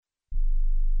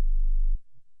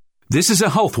This is a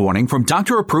health warning from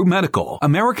Dr. Approved Medical,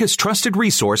 America's trusted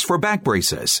resource for back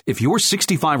braces. If you're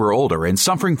 65 or older and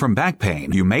suffering from back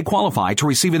pain, you may qualify to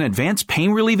receive an advanced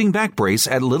pain-relieving back brace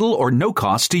at little or no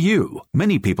cost to you.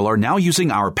 Many people are now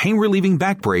using our pain-relieving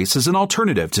back brace as an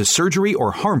alternative to surgery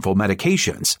or harmful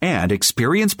medications and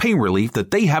experience pain relief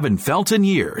that they haven't felt in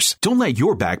years. Don't let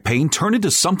your back pain turn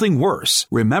into something worse.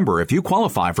 Remember, if you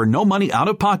qualify for no money out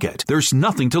of pocket, there's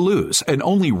nothing to lose and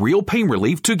only real pain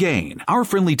relief to gain. Our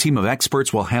friendly team of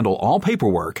experts will handle all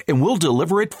paperwork and will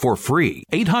deliver it for free.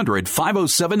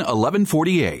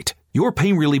 800-507-1148. Your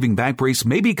pain-relieving back brace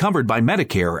may be covered by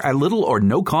Medicare at little or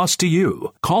no cost to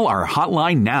you. Call our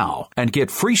hotline now and get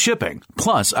free shipping,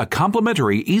 plus a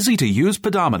complimentary easy-to-use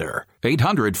pedometer.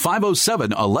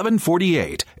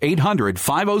 800-507-1148.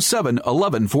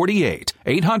 800-507-1148.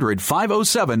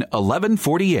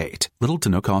 800-507-1148. Little to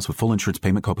no cost with full insurance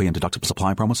payment, copay, and deductible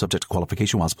supply promo subject to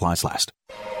qualification while supplies last.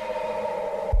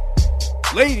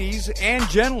 Ladies and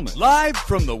gentlemen, live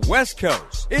from the West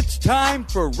Coast, it's time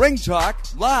for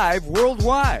Ringtalk Live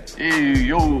Worldwide. Hey,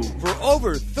 yo. For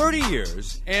over 30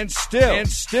 years, and still,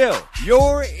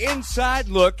 your inside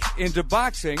look into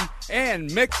boxing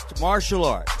and mixed martial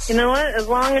arts. You know what? As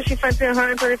long as she fights at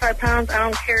 135 pounds, I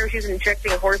don't care if she's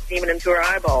injecting a horse demon into her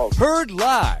eyeballs. Heard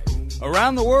live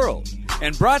around the world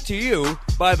and brought to you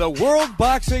by the World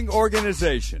Boxing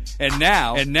Organization. And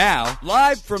now,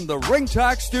 live from the Ring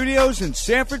Talk studios in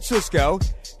San Francisco,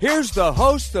 here's the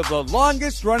host of the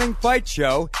longest-running fight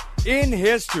show in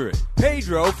history,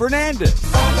 Pedro Fernandez.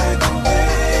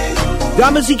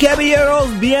 Damas y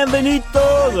caballeros,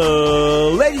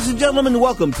 bienvenidos. Ladies and gentlemen,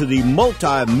 welcome to the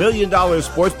multi-million-dollar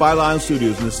Sports Byline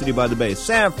Studios in the City by the Bay,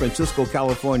 San Francisco,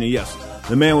 California. Yes,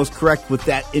 the man was correct with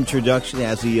that introduction,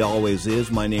 as he always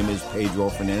is. My name is Pedro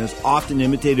Fernandez, often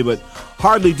imitated but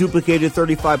hardly duplicated,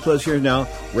 35-plus years now,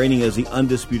 reigning as the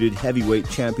undisputed heavyweight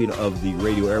champion of the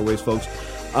radio airways, folks.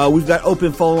 We've got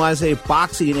open phone lines today.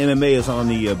 Boxing and MMA is on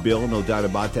the bill, no doubt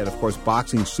about that. Of course,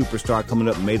 boxing superstar coming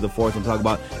up May the 4th. I'm talking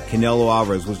about Canelo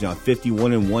Alvarez, was now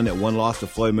 51-1 at one loss to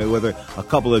Floyd Mayweather. A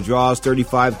couple of draws,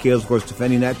 35 KOs, of course,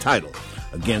 defending that title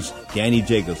against Danny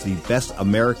Jacobs, the best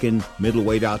American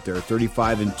middleweight out there,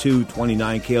 35-2,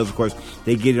 29 KOs. Of course,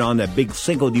 they get it on that big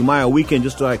Cinco de Mayo weekend,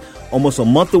 just like almost a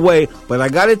month away. But I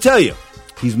got to tell you,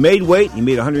 he's made weight. He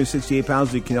made 168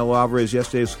 pounds to Canelo Alvarez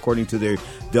yesterday, according to their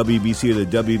WBC or the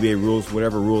WBA rules,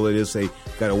 whatever rule it is. They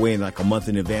got to weigh in like a month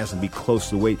in advance and be close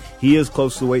to the weight. He is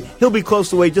close to the weight. He'll be close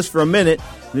to the weight just for a minute.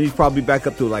 And then he's probably back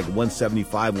up to like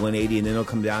 175, 180, and then he'll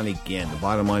come down again. The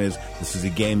bottom line is this is a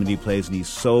game that he plays, and he's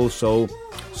so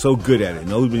good at it.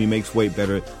 Nobody makes weight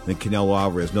better than Canelo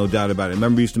Alvarez, no doubt about it.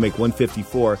 Remember, he used to make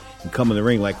 154 and come in the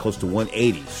ring like close to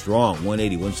 180. Strong,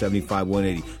 180, 175,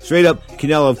 180. Straight up,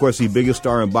 Canelo, of course, the biggest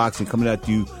star in boxing, coming at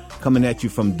you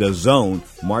from The Zone,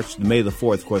 May the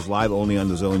 4th, of course, live only on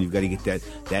The Zone. You've got to get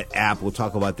that app. We'll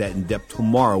talk about that in depth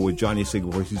tomorrow with Johnny Sigel.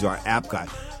 Of course, he's our app guy.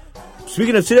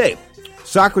 Speaking of today,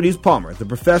 Socrates Palmer, the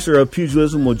professor of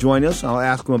pugilism, will join us. I'll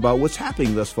ask him about what's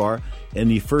happening thus far in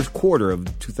the first quarter of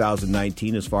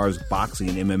 2019 as far as boxing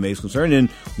and MMA is concerned, and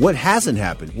what hasn't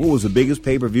happened. What was the biggest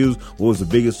pay-per-views? What was the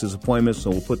biggest disappointment? So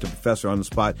we'll put the professor on the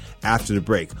spot after the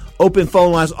break. Open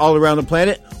phone lines all around the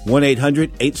planet,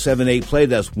 1-800-878-PLAY.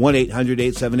 That's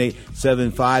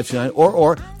 1-800-878-7529.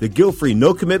 Or the guilt-free,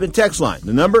 no-commitment text line.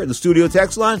 The number, the studio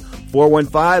text line,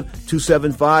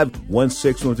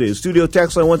 415-275-1613. The studio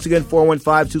text line, once again,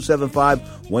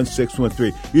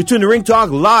 415-275-1613. You're tuned to Ring Talk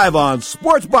live on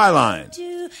Sports Byline.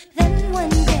 Then one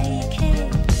day you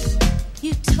came,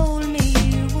 you told me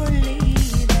you were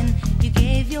leaving, you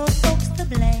gave your folks the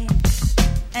blame,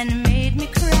 and made me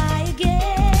cry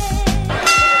again.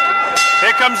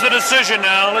 Here comes the decision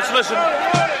now. Let's listen.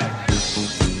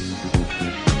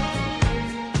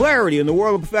 Clarity in the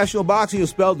world of professional boxing is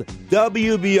spelled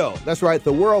WBO. That's right,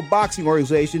 the World Boxing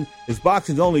Organization is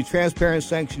boxing's only transparent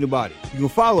sanctioned body. You can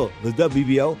follow the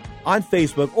WBO on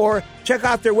Facebook or check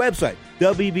out their website,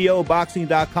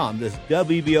 WBOboxing.com. That's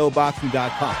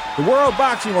WBOboxing.com. The World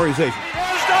Boxing Organization.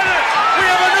 Who's done it? We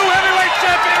have a new heavyweight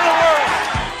champion of the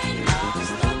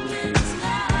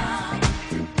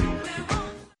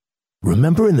world.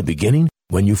 Remember in the beginning,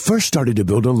 when you first started to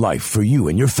build a life for you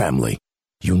and your family,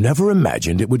 you never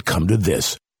imagined it would come to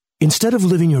this. Instead of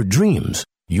living your dreams,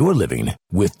 you're living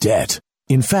with debt.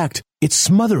 In fact, it's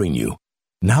smothering you.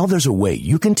 Now there's a way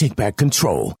you can take back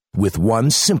control with one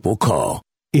simple call.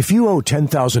 If you owe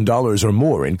 $10,000 or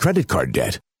more in credit card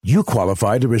debt, you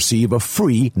qualify to receive a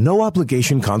free,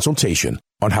 no-obligation consultation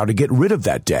on how to get rid of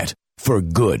that debt for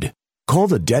good. Call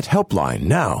the Debt Helpline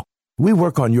now. We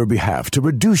work on your behalf to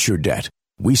reduce your debt.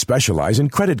 We specialize in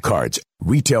credit cards,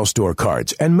 retail store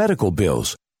cards, and medical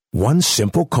bills. One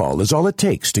simple call is all it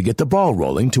takes to get the ball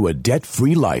rolling to a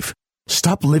debt-free life.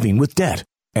 Stop living with debt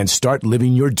and start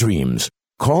living your dreams.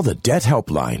 Call the Debt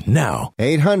Helpline now.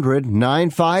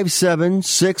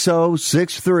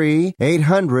 800-957-6063.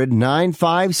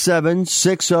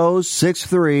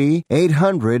 800-957-6063.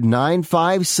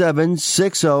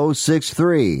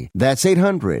 800-957-6063. That's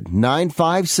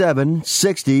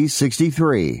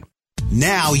 800-957-6063.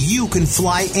 Now you can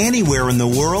fly anywhere in the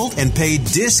world and pay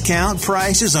discount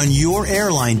prices on your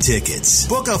airline tickets.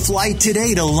 Book a flight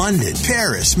today to London,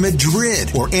 Paris,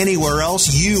 Madrid, or anywhere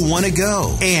else you want to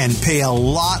go and pay a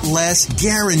lot less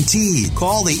guaranteed.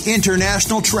 Call the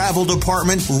International Travel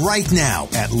Department right now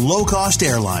at Low Cost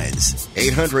Airlines.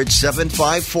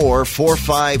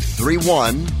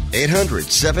 800-754-4531.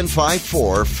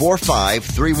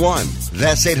 800-754-4531.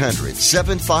 That's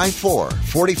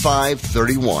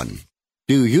 800-754-4531.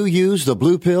 Do you use the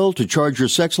blue pill to charge your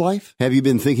sex life? Have you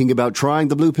been thinking about trying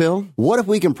the blue pill? What if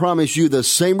we can promise you the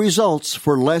same results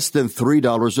for less than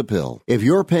 $3 a pill? If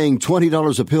you're paying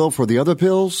 $20 a pill for the other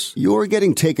pills, you're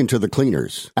getting taken to the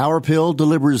cleaners. Our pill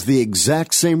delivers the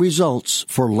exact same results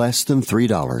for less than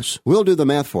 $3. We'll do the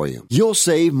math for you. You'll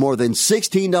save more than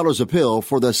 $16 a pill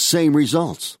for the same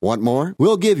results. Want more?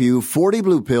 We'll give you 40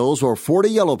 blue pills or 40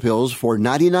 yellow pills for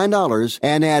 $99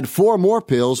 and add 4 more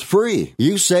pills free.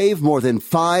 You save more than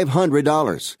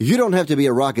 $500. You don't have to be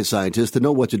a rocket scientist to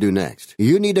know what to do next.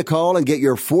 You need to call and get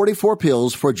your 44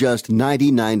 pills for just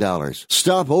 $99.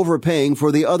 Stop overpaying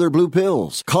for the other blue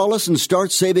pills. Call us and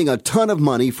start saving a ton of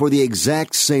money for the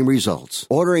exact same results.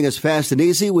 Ordering is fast and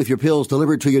easy with your pills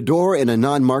delivered to your door in a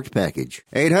non-marked package.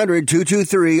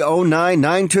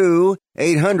 800-223-0992.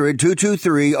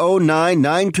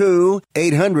 800-223-0992.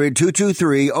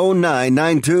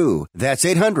 800-223-0992. That's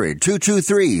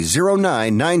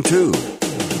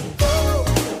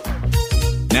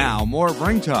 800-223-0992. Now, more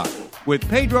Ring Talk with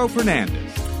Pedro Fernandez.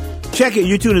 Check it.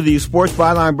 You tune to the Sports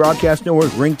Byline Broadcast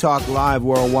Network, Ring Talk Live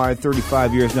worldwide,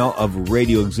 35 years now of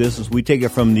radio existence. We take it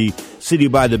from the city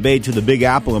by the bay to the Big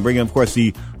Apple and bring in, of course,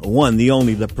 the one, the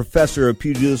only, the professor of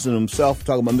pugilism himself,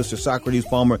 talking about Mr. Socrates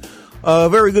Palmer.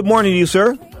 Very good morning to you,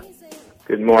 sir.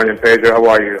 Good morning, Pedro. How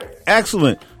are you?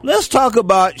 Excellent. Let's talk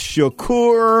about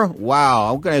Shakur.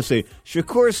 Wow. What can I say?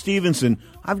 Shakur Stevenson.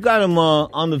 I've got him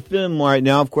on the film right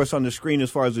now, of course, on the screen as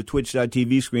far as the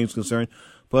Twitch.tv screen is concerned.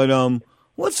 But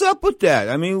what's up with that?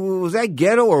 I mean, was that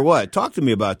ghetto or what? Talk to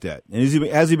me about that. And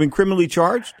has he been criminally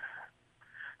charged?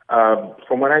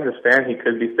 From what I understand, he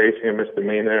could be facing a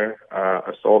misdemeanor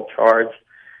assault charge.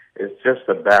 It's just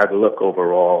a bad look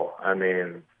overall. I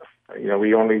mean, you know,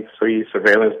 we only see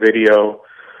surveillance video,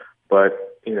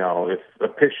 but, you know, if a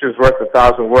picture's worth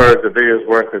 1,000 words, the video's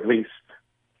worth at least,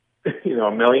 you know,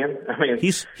 1 million. I mean,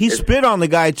 he spit on the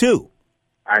guy too.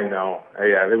 I know.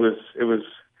 Yeah, it was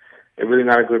really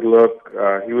not a good look.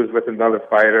 He was with another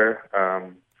fighter.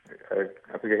 I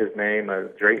forget his name.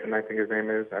 Drayton, I think his name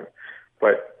is.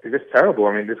 But it's just terrible.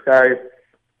 I mean, this guy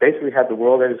basically had the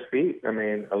world at his feet. I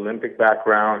mean, Olympic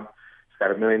background. He's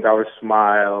got $1 million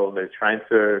smile. They're trying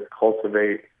to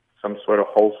cultivate some sort of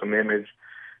wholesome image.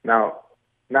 Now,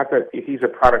 not that he's a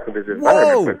product of his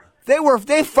environment. Whoa!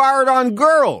 They fired on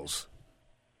girls.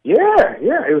 Yeah,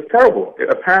 it was terrible.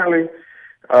 Apparently,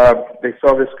 they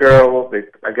saw this girl.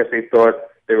 I guess they thought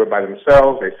they were by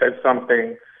themselves. They said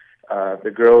something.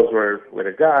 The girls were with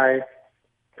a guy,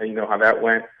 and you know how that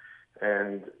went.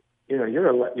 And you know,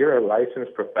 you're a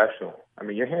licensed professional. I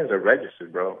mean, your hands are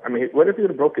registered, bro. I mean, what if he would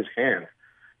have broke his hand?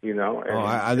 You know,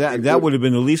 and that would have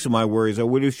been the least of my worries. I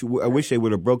wish they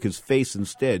would have broke his face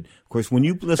instead. Of course, when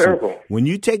you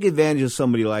take advantage of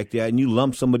somebody like that and you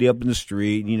lump somebody up in the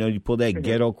street, you know, you pull that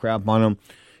ghetto crap on them,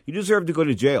 you deserve to go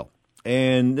to jail.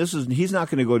 And he's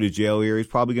not going to go to jail here. He's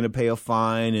probably going to pay a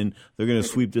fine, and they're going to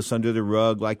sweep this under the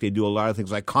rug like they do a lot of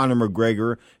things, like Conor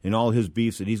McGregor and all his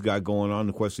beefs that he's got going on.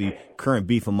 Of course, the current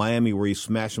beef in Miami where he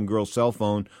smashed some girl's cell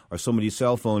phone or somebody's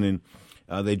cell phone, and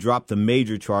they dropped the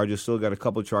major charges, still got a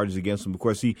couple of charges against him. Of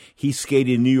course, he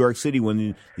skated in New York City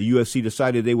when the UFC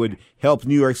decided they would help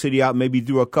New York City out, maybe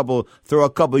throw a couple of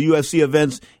UFC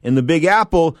events in the Big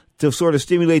Apple to sort of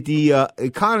stimulate the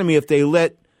economy if they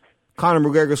let Conor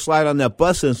McGregor slide on that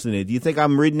bus incident. Do you think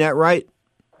I'm reading that right?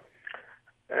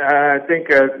 I think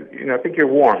you're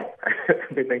warm.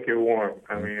 I think you're warm.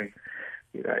 I mean,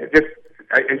 you know, I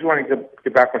just want to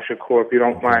get back on Shakur, if you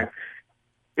don't mind.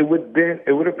 It would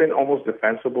have been almost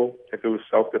defensible if it was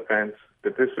self-defense.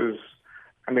 But this is,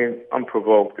 I mean,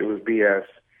 unprovoked. It was BS.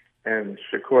 And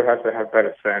Shakur has to have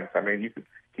better sense. I mean,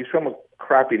 he's from a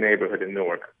crappy neighborhood in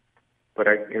Newark. But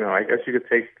I guess you could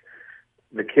take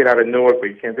the kid out of Newark, but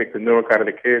you can't take the Newark out of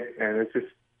the kid. And it's just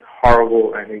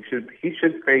horrible. And he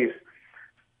should face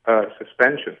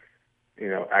suspension.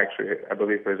 Actually, I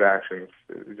believe for his actions,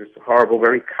 just horrible,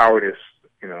 very cowardice.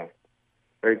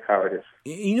 Very cowardice.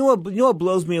 You know what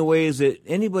blows me away is that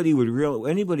anybody would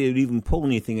even pull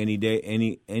anything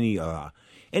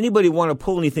anybody want to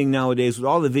pull anything nowadays with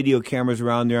all the video cameras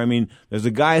around there. I mean, there's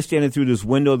a guy standing through this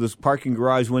window, this parking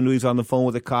garage window. He's on the phone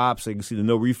with the cops. You can see the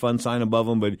no refund sign above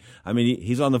him, but I mean,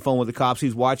 he's on the phone with the cops.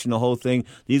 He's watching the whole thing.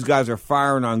 These guys are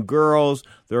firing on girls.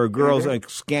 There are girls like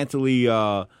scantily,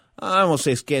 I don't want to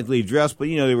say scantily dressed, but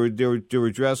they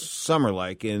were dressed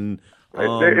summer-like, and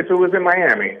it was in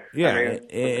Miami. Yeah,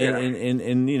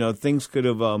 and things could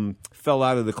have fell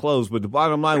out of the clothes, but the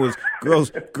bottom line was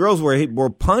girls were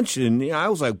punched, and I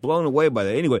was like blown away by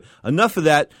that. Anyway, enough of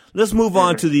that. Let's move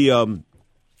on to the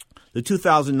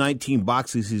 2019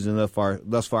 boxing season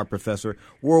thus far, Professor.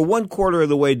 We're 1/4 of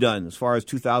the way done as far as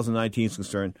 2019 is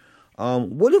concerned.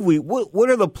 What are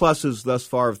the pluses thus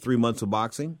far of 3 months of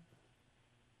boxing?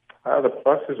 The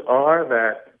pluses are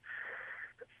that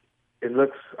it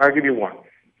looks. I'll give you one.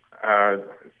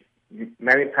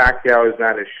 Manny Pacquiao is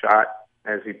not as shot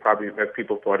as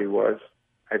people thought he was.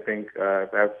 I think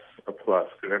that's a plus,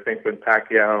 because I think when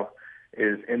Pacquiao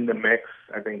is in the mix,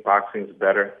 I think boxing's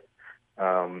better.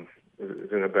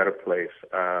 Is in a better place.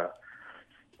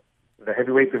 The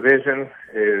heavyweight division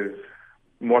is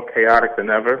more chaotic than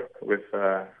ever, with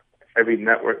every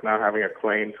network now having a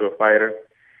claim to a fighter,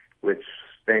 which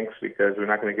stinks because we're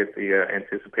not going to get the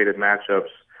anticipated matchups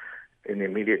in the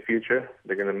immediate future.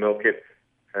 They're going to milk it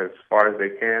as far as they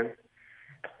can.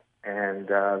 And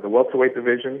the welterweight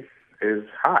division is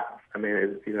hot. I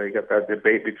mean, you got that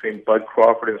debate between Bud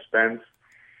Crawford and Spence,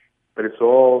 but it's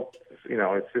all,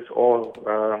 it's just all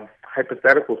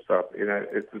hypothetical stuff.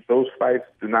 Those fights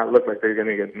do not look like they're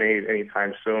going to get made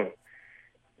anytime soon.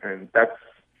 And that's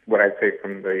what I take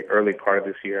from the early part of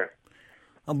this year.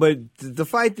 But the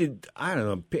fight that, I don't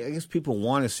know, I guess people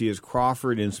want to see is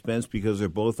Crawford and Spence because they're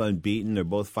both unbeaten. They're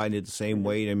both fighting at the same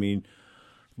weight. I mean,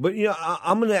 but,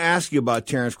 I'm going to ask you about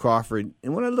Terrence Crawford.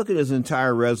 And when I look at his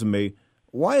entire resume,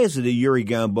 why is it that Yuri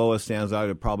Gamboa stands out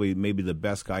as probably maybe the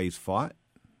best guy he's fought?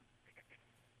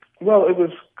 Well, it was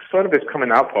sort of his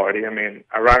coming out party. I mean,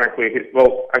 ironically,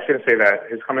 I shouldn't say that.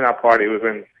 His coming out party was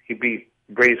when he beat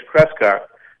Grace Prescott,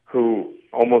 who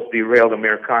almost derailed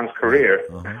Amir Khan's career.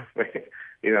 Uh-huh.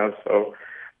 He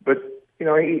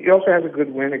also has a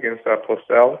good win against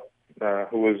Postel,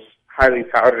 who was highly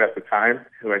touted at the time,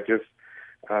 who had just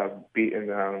beaten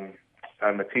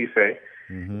Matisse.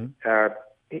 Mm-hmm.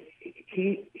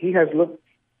 He has looked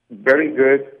very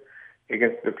good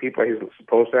against the people he's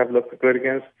supposed to have looked good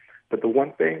against. But the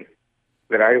one thing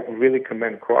that I really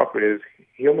commend Crawford is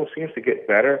he almost seems to get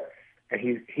better, and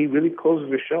he really closes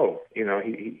the show.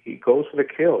 He goes for the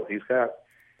kill. He's got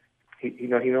he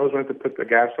knows when to put the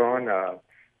gas on.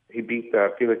 He beat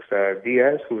Felix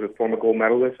Diaz, who was a former gold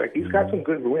medalist. Like, he's got some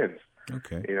good wins.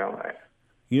 Okay.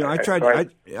 I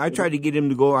tried to get him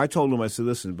to go. I told him, I said,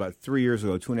 listen, about 3 years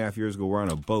ago, 2.5 years ago, we're on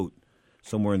a boat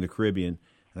somewhere in the Caribbean.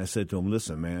 And I said to him,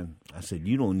 listen, man, I said,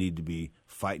 you don't need to be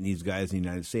fighting these guys in the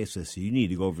United States. I said, you need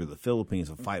to go over to the Philippines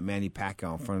and fight Manny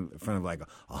Pacquiao in front of like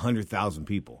 100,000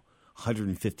 people,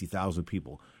 150,000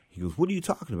 people. He goes, what are you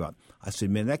talking about? I said,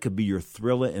 man, that could be your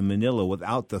Thriller in Manila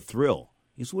without the thrill.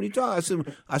 He said, what are you talking?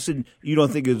 I said, you don't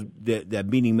think that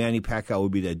beating Manny Pacquiao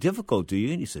would be that difficult, do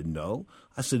you? And he said, no.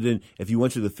 I said, then if you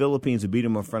went to the Philippines and beat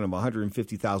him in front of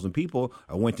 150,000 people,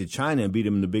 or went to China and beat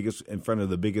him in front of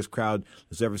the biggest crowd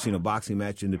that's ever seen a boxing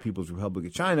match in the People's Republic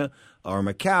of China or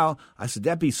Macau, I said,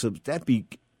 that'd be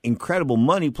incredible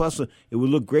money. Plus, it would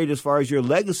look great as far as your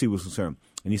legacy was concerned.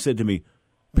 And he said to me,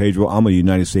 Pedro, I'm a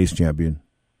United States champion.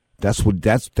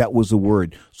 That was the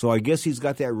word. So I guess he's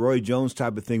got that Roy Jones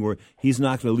type of thing where he's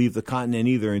not going to leave the continent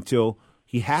either until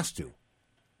he has to.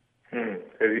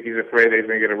 He's afraid that he's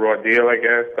going to get a raw deal, I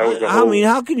guess. I mean,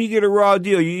 how can you get a raw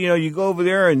deal? You go over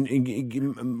there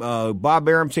and Bob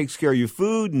Arum takes care of your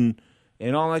food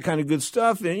and all that kind of good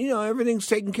stuff, and everything's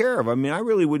taken care of. I mean, I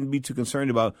really wouldn't be too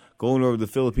concerned about going over to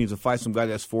the Philippines to fight some guy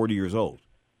that's 40 years old.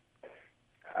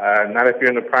 Not if you're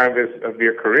in the prime of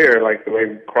your career, like the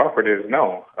way Crawford is.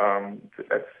 No,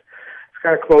 it's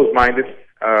kind of closed-minded.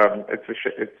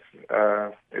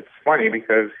 It's funny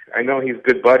because I know he's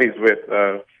good buddies with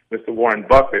Mr. Warren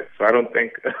Buffett, so I don't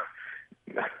think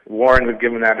Warren would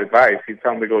give him that advice. He'd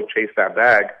tell him to go chase that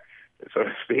bag, so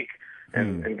to speak,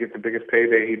 and get the biggest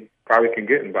payday he probably can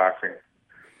get in boxing.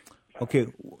 Okay,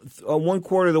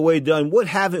 1/4 of the way done. What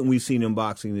haven't we seen in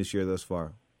boxing this year thus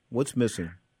far? What's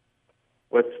missing?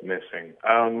 What's missing?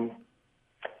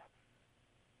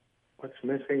 What's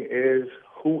missing is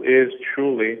who is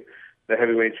truly the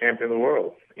heavyweight champion of the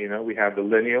world. We have the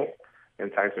lineal, in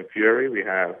Tyson Fury. We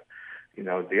have,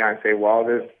 Deontay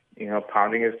Wilder,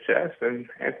 pounding his chest, and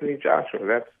Anthony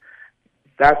Joshua.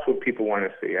 That's what people want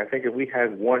to see. I think if we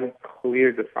had one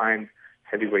clear, defined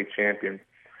heavyweight champion,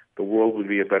 the world would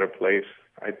be a better place.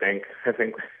 I think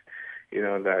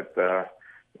that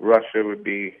Russia would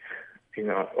be,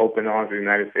 open arms to the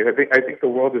United States. I think the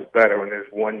world is better when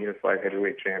there's one unified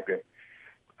heavyweight champion.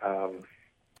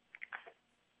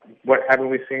 What haven't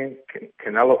we seen?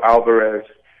 Canelo Alvarez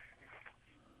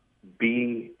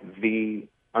be the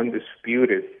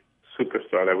undisputed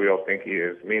superstar that we all think he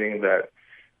is, meaning that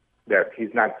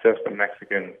he's not just a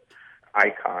Mexican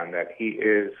icon, that he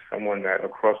is someone that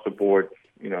across the board,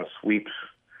 sweeps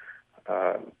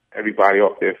everybody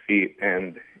off their feet,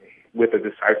 and with a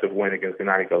decisive win against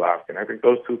Gennady Golovkin. I think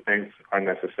those two things are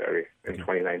necessary in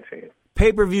 2019.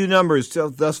 Pay-per-view numbers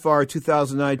thus far,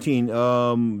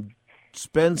 2019.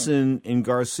 Spence and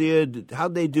Garcia,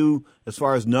 how'd they do as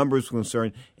far as numbers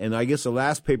concerned? And I guess the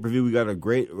last pay-per-view we got a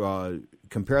great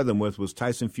compare them with was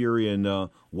Tyson Fury and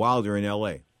Wilder in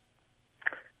L.A.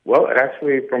 Well,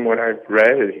 actually, from what I've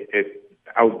read, it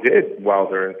outdid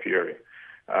Wilder and Fury.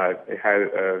 It had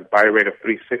a buy rate of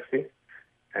 360,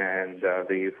 and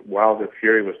the Wilder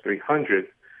Fury was 300,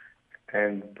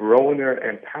 and Broner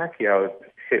and Pacquiao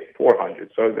hit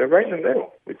 400. So they're right in the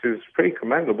middle, which is pretty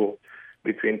commendable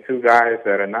between two guys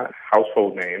that are not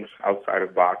household names outside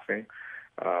of boxing,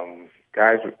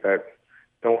 guys that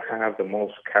don't have the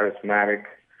most charismatic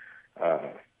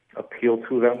appeal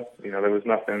to them. There was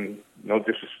no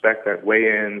disrespect at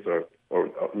weigh-ins or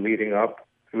leading up.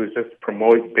 It was just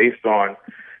promoted based on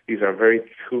these are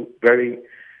two very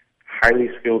highly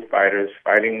skilled fighters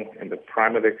fighting in the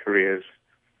prime of their careers,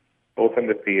 both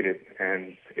undefeated,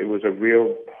 and it was a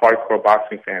real hardcore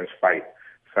boxing fans fight.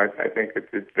 So I think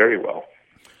it did very well.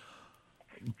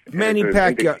 Manny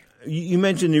Pacquiao, you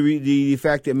mentioned the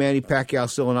fact that Manny Pacquiao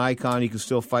is still an icon. He can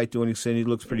still fight to an extent. He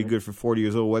looks pretty good for 40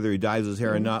 years old, whether he dyes his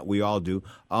hair or not. We all do.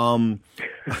 I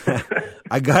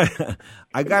gotta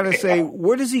say,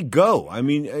 where does he go? I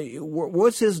mean,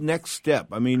 what's his next step?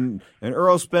 I mean, an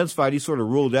Earl Spence fight, he sort of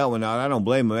ruled that one out. I don't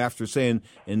blame him after saying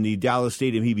in the Dallas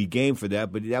Stadium he'd be game for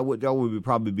that, but that would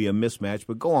probably be a mismatch.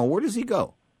 But go on, where does he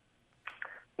go?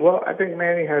 Well, I think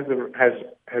Manny has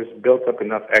built up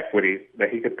enough equity that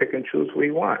he could pick and choose who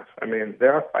he wants. I mean,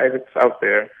 there are fighters out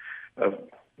there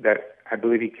that I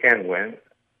believe he can win.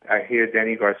 I hear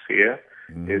Danny Garcia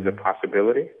is a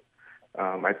possibility.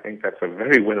 I think that's a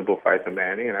very winnable fight for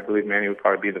Manny, and I believe Manny would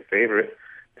probably be the favorite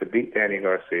to beat Danny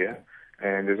Garcia.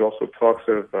 And there's also talks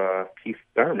of Keith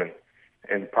Thurman,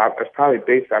 and it's probably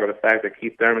based out of the fact that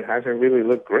Keith Thurman hasn't really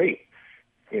looked great,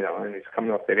 and he's coming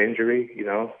off that injury.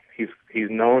 He's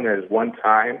known as one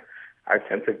time. I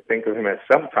tend to think of him as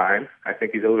sometime. I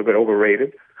think he's a little bit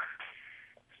overrated.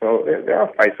 So there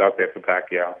are fights out there for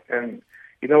Pacquiao. And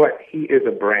you know what? He is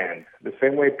a brand. The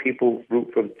same way people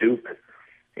root for Duke,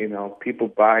 people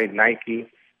buy Nike.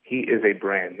 He is a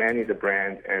brand. Manny's a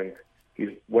brand, and he's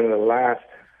one of the last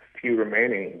few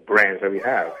remaining brands that we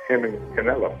have, him and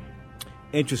Canelo.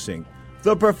 Interesting.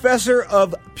 The professor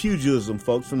of pugilism,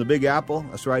 folks, from the Big Apple.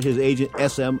 That's right. His agent,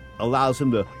 SM, allows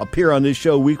him to appear on this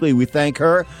show weekly. We thank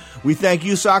her. We thank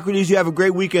you, Socrates. You have a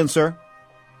great weekend, sir.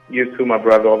 You too, my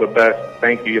brother. All the best.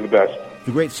 Thank you. You're the best.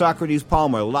 The great Socrates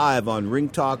Palmer, live on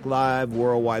Ringtalk Live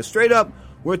Worldwide. Straight up,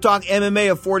 we're talking MMA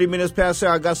at 40 minutes past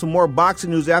hour. I got some more boxing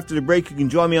news after the break. You can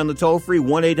join me on the toll-free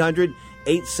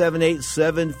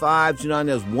 1-800-878-7529.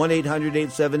 That's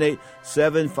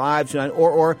 1-800-878-7529.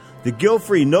 Or the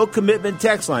guilt-free, no-commitment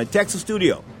text line. Text the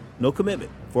studio. No commitment.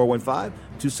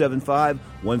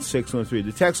 415-275-1613.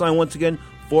 The text line, once again,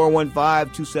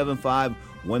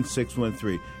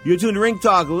 415-275-1613. You're tuned to Ring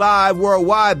Talk Live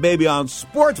Worldwide, baby, on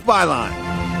Sports Byline.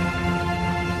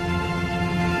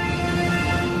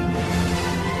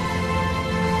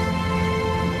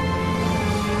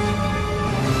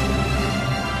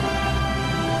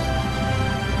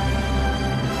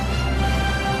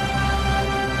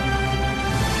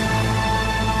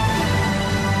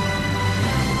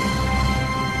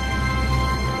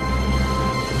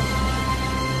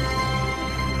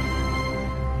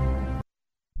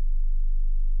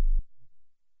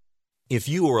 If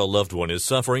you or a loved one is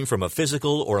suffering from a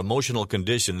physical or emotional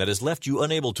condition that has left you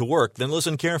unable to work, then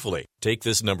listen carefully. Take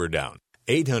this number down,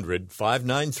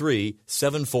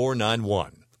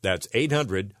 800-593-7491. That's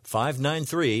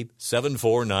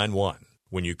 800-593-7491.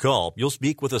 When you call, you'll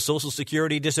speak with a Social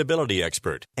Security disability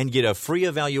expert and get a free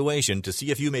evaluation to see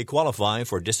if you may qualify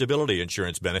for disability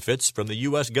insurance benefits from the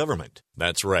U.S. government.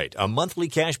 That's right, a monthly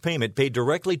cash payment paid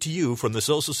directly to you from the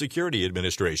Social Security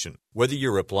Administration. Whether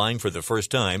you're applying for the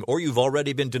first time or you've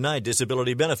already been denied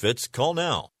disability benefits, call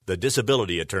now. The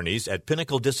disability attorneys at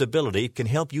Pinnacle Disability can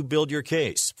help you build your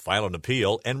case, file an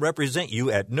appeal, and represent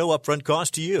you at no upfront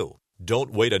cost to you.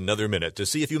 Don't wait another minute to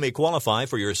see if you may qualify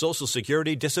for your Social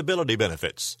Security disability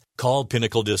benefits. Call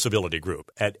Pinnacle Disability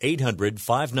Group at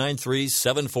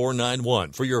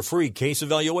 800-593-7491 for your free case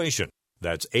evaluation.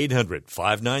 That's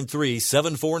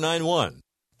 800-593-7491.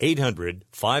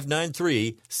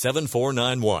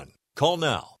 800-593-7491. Call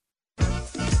now.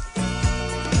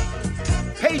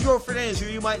 Pedro Fernandez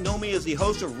here. You might know me as the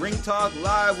host of Ringtalk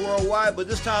Live Worldwide, but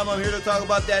this time I'm here to talk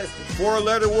about that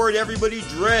four-letter word everybody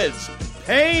dreads.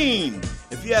 Pain.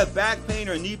 If you have back pain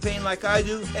or knee pain like I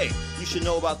do, hey, you should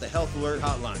know about the Health Alert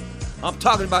Hotline. I'm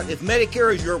talking about if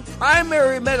Medicare is your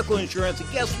primary medical insurance,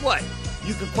 and guess what?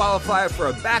 You can qualify for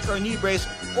a back or knee brace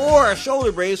or a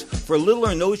shoulder brace for little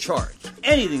or no charge.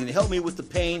 Anything to help me with the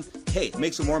pain, hey, it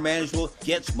makes it more manageable,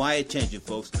 gets my attention,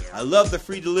 folks. I love the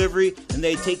free delivery, and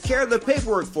they take care of the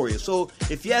paperwork for you. So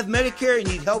if you have Medicare and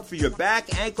need help for your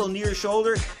back, ankle, knee, or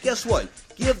shoulder, guess what?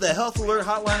 Give the Health Alert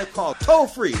Hotline a call,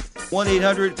 toll-free,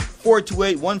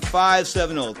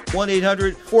 1-800-428-1570,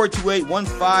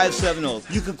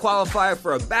 1-800-428-1570. You can qualify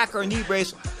for a back or knee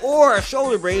brace or a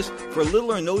shoulder brace for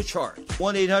little or no charge.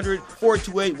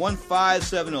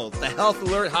 1-800-428-1570, the Health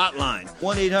Alert Hotline,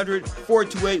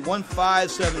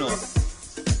 1-800-428-1570.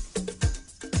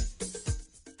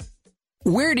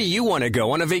 Where do you want to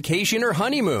go on a vacation or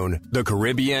honeymoon? The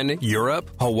Caribbean, Europe,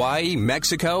 Hawaii,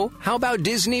 Mexico? How about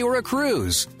Disney or a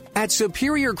cruise? At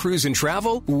Superior Cruise and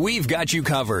Travel, we've got you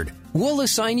covered. We'll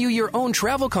assign you your own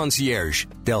travel concierge.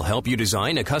 They'll help you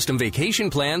design a custom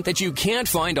vacation plan that you can't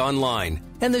find online.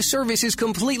 And the service is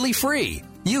completely free.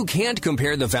 You can't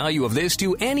compare the value of this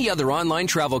to any other online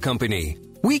travel company.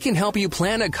 We can help you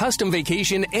plan a custom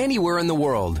vacation anywhere in the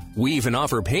world. We even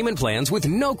offer payment plans with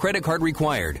no credit card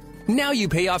required. Now you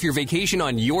pay off your vacation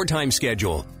on your time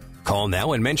schedule. Call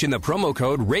now and mention the promo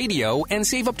code RADIO and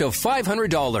save up to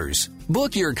 $500.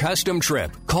 Book your custom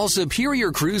trip. Call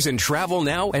Superior Cruise and Travel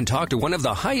now and talk to one of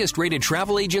the highest rated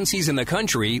travel agencies in the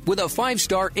country with a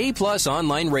 5-star A+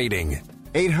 online rating.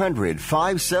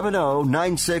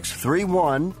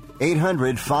 800-570-9631.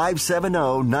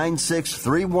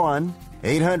 800-570-9631.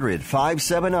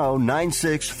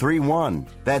 800-570-9631.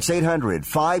 That's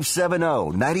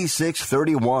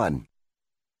 800-570-9631.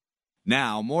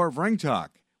 Now, more of Ring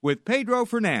Talk with Pedro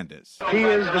Fernandez. He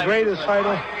is the greatest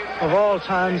fighter of all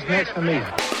times next to me.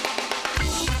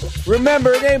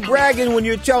 Remember, it ain't bragging when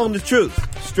you're telling the truth.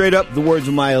 Straight up, the words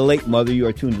of my late mother. You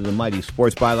are tuned to the mighty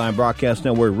Sports Byline Broadcast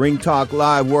Network, Ring Talk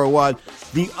Live Worldwide.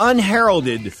 The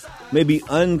unheralded, maybe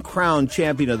uncrowned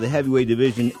champion of the heavyweight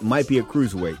division might be a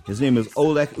cruiserweight. His name is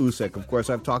Oleg Usyk. Of course,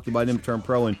 I've talked about him, turned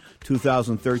pro in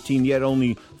 2013.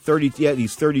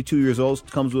 He's 32 years old,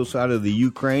 comes with us out of the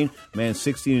Ukraine. Man,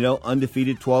 16-0,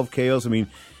 undefeated, 12 KOs. I mean,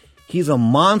 he's a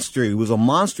monster. He was a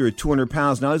monster at 200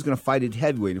 pounds. Now he's going to fight at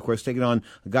heavyweight. Of course, taking on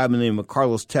a guy by the name of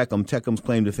Carlos Tecum. Tecum's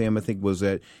claim to fame, I think, was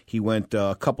that he went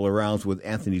a couple of rounds with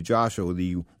Anthony Joshua,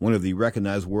 one of the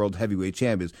recognized world heavyweight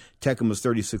champions. Tecum was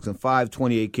 36-5,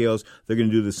 28 KOs. They're going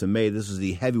to do this in May. This is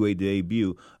the heavyweight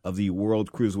debut of the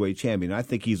world cruiserweight champion. I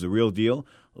think he's the real deal.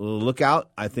 Look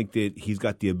out. I think that he's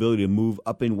got the ability to move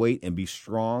up in weight and be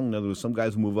strong. In other words, some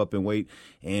guys move up in weight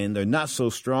and they're not so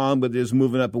strong, but there's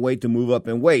moving up in weight to move up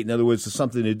in weight. In other words, it's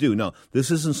something to do. No,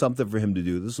 this isn't something for him to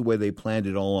do. This is the way they planned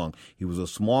it all along. He was a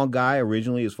small guy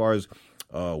originally as far as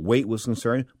weight was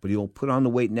concerned, but he'll put on the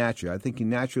weight naturally. I think he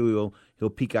naturally he'll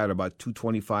peak out about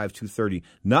 225, 230.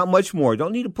 Not much more.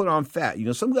 Don't need to put on fat. You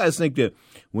know, some guys think that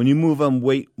when you move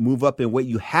up in weight,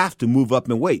 you have to move up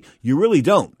in weight. You really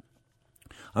don't.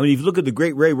 I mean, if you look at the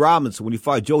great Ray Robinson, when he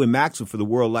fought Joey Maxwell for the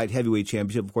World Light Heavyweight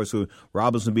Championship, of course,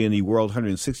 Robinson being the World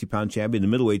 160-pound champion, the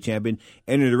middleweight champion,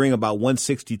 entered the ring about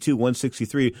 162,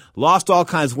 163, lost all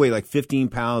kinds of weight, like 15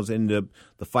 pounds, and the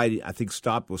fight, I think,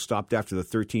 was stopped after the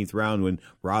 13th round when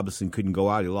Robinson couldn't go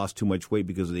out. He lost too much weight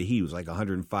because of the heat. It was like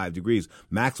 105 degrees.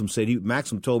 Maxim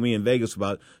told me in Vegas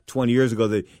about 20 years ago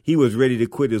that he was ready to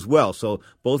quit as well. So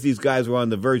both these guys were on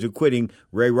the verge of quitting.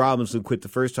 Ray Robinson quit the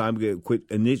first time, quit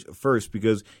first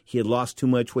because he had lost too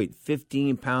much weight.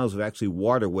 15 pounds of actually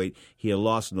water weight he had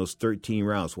lost in those 13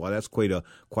 rounds. Wow, that's quite a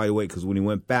weight, because when he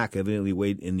went back, evidently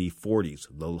weighed in the 40s,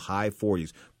 the high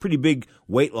 40s. Pretty big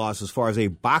weight loss as far as a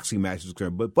boxing match is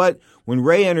concerned. But when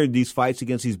Ray entered these fights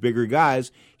against these bigger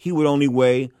guys, he would only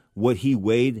weigh what he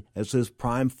weighed as his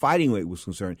prime fighting weight was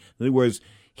concerned. In other words,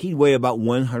 he'd weigh about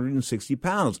 160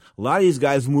 pounds. A lot of these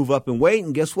guys move up in weight,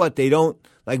 and guess what? They don't,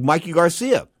 like Mikey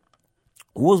Garcia.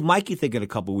 What was Mikey thinking a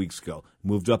couple weeks ago?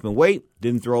 Moved up in weight,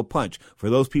 didn't throw a punch. For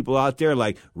those people out there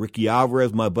like Ricky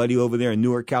Alvarez, my buddy over there in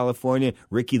Newark, California,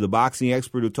 Ricky, the boxing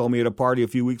expert who told me at a party a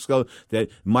few weeks ago that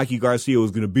Mikey Garcia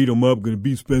was going to beat him up, going to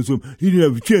beat Spencer. He didn't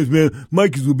have a chance, man.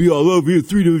 Mikey's going to be all over here,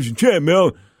 3-division champ,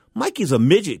 man. Mikey's a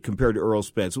midget compared to Earl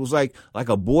Spence. It was like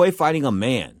a boy fighting a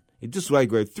man. It just like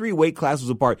 3 weight classes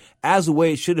apart, as the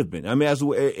way it should have been. I mean, as the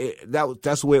way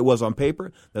that's the way it was on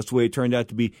paper. That's the way it turned out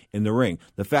to be in the ring.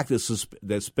 The fact that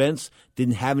Spence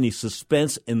didn't have any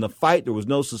suspense in the fight, there was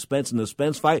no suspense in the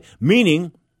Spence fight,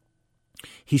 meaning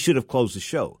he should have closed the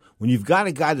show. When you've got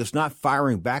a guy that's not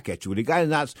firing back at you, when a guy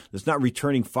that's not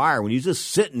returning fire, when he's just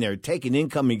sitting there taking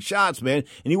incoming shots, man,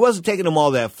 and he wasn't taking them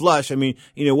all that flush. I mean,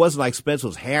 it wasn't like Spence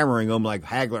was hammering them like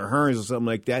Hagler Hearns or something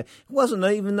like that. It wasn't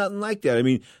even nothing like that. I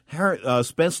mean,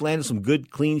 Spence landed some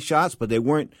good, clean shots, but they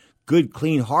weren't good,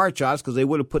 clean, hard shots because they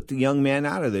would have put the young man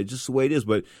out of there, just the way it is.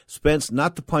 But Spence,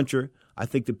 not the puncher I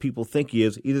think that people think he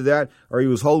is. Either that or he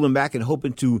was holding back and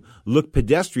hoping to look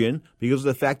pedestrian because of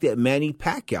the fact that Manny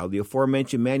Pacquiao, the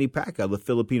aforementioned Manny Pacquiao, the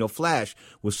Filipino Flash,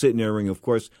 was sitting in the ring, of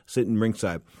course, sitting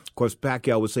ringside. Of course,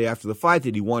 Pacquiao would say after the fight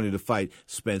that he wanted to fight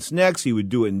Spence next. He would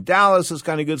do it in Dallas, this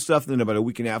kind of good stuff. And then about a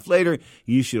week and a half later,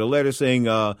 he issued a letter saying,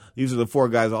 these are the 4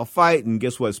 guys I'll fight. And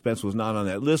guess what? Spence was not on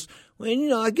that list.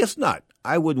 Well, I guess not.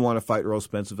 I wouldn't want to fight Earl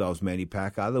Spence if that was Manny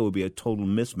Pacquiao. That would be a total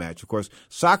mismatch. Of course,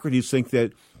 Socrates thinks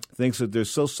that there's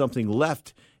still something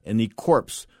left in the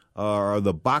corpse or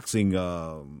the boxing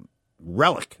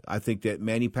relic. I think that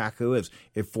Manny Pacquiao is.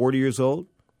 At 40 years old,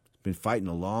 he's been fighting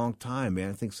a long time, man.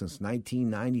 I think since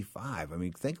 1995. I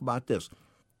mean, think about this.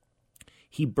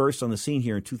 He burst on the scene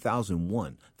here in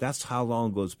 2001. That's how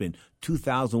long ago it's been,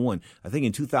 2001. I think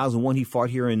in 2001 he fought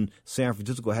here in San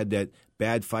Francisco, had that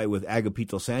bad fight with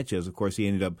Agapito Sanchez. Of course, he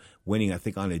ended up winning, I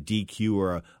think, on a DQ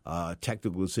or a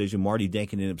technical decision. Marty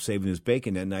Denkin ended up saving his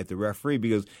bacon that night, the referee,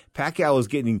 because Pacquiao was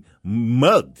getting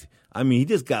mugged. I mean, he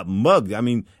just got mugged. I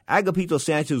mean, Agapito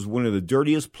Sanchez was one of the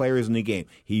dirtiest players in the game.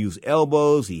 He used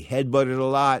elbows. He headbutted a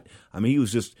lot. I mean, he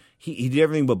was just... He did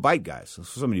everything but bite guys.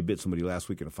 Somebody bit somebody last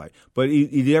week in a fight. But he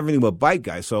did everything but bite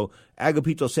guys. So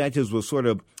Agapito Sanchez was sort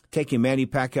of taking Manny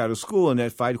Pacquiao to school in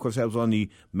that fight. Of course, that was on the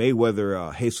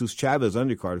Mayweather Jesus Chavez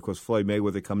undercard. Of course, Floyd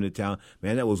Mayweather coming to town.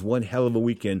 Man, that was one hell of a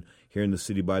weekend here in the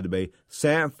city by the bay.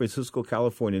 San Francisco,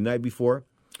 California. The night before,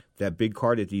 that big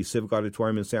card at the Civic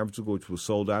Auditorium in San Francisco, which was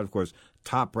sold out. Of course,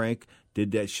 Top Rank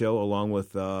did that show along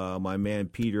with my man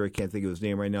Pedro. I can't think of his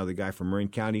name right now, the guy from Marin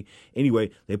County.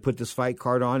 Anyway, they put this fight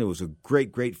card on. It was a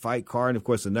great, great fight card. And, of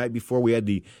course, the night before we had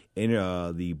the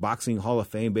Boxing Hall of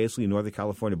Fame, basically, Northern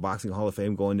California Boxing Hall of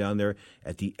Fame going down there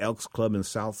at the Elks Club in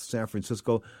South San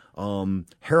Francisco.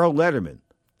 Harold Letterman.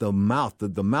 The mouth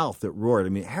that roared. I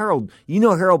mean, Harold, you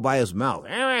know Harold by his mouth.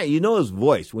 You know his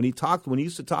voice. When he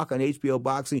used to talk on HBO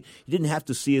Boxing, you didn't have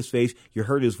to see his face. You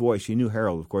heard his voice. You knew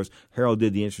Harold, of course. Harold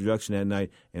did the introduction that night,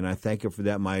 and I thank him for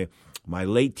that. My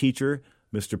late teacher,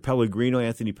 Mr. Pellegrino,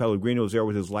 Anthony Pellegrino, was there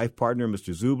with his life partner,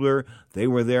 Mr. Zubler. They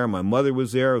were there. My mother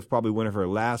was there. It was probably one of her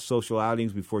last social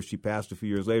outings before she passed a few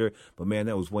years later. But, man,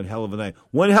 that was one hell of a night.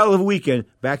 One hell of a weekend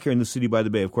back here in the city by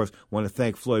the bay. Of course, I want to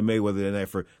thank Floyd Mayweather tonight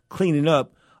for cleaning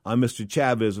up on Mr.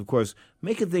 Chavez, of course,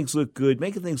 making things look good,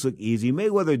 making things look easy.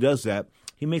 Mayweather does that.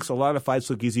 He makes a lot of fights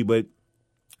look easy, but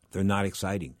they're not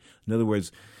exciting. In other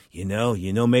words, you know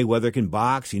Mayweather can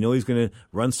box. He's going to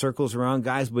run circles around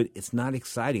guys, but it's not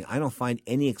exciting. I don't find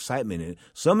any excitement in it.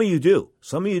 Some of you do.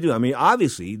 I mean,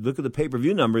 obviously, look at the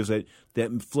pay-per-view numbers that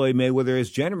Floyd Mayweather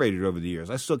has generated over the years.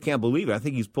 I still can't believe it. I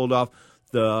think he's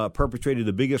perpetrated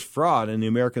the biggest fraud in the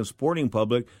American sporting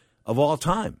public of all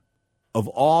time. Of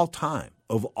all time.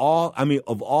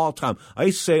 I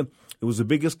used to say it was the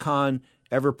biggest con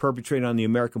ever perpetrated on the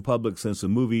American public since the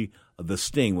movie The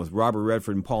Sting with Robert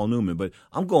Redford and Paul Newman. But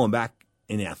I'm going back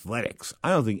in athletics.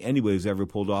 I don't think anybody's ever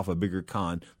pulled off a bigger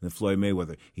con than Floyd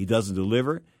Mayweather. He doesn't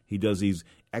deliver. He does these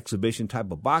exhibition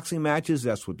type of boxing matches.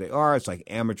 That's what they are. It's like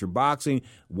amateur boxing,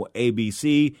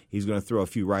 ABC. He's going to throw a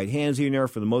few right hands here and there.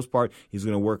 For the most part, he's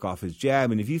going to work off his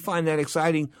jab. And if you find that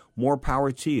exciting, more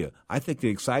power to you. I think the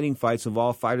exciting fights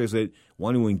involve fighters that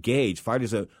want to engage,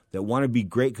 fighters that want to be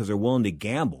great because they're willing to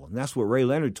gamble. And that's what Ray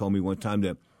Leonard told me one time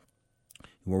that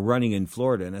we're running in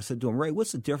Florida. And I said to him, Ray,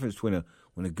 what's the difference between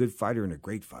a good fighter and a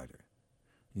great fighter?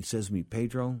 And he says to me,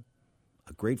 Pedro,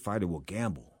 a great fighter will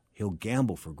gamble. He'll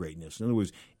gamble for greatness. In other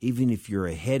words, even if you're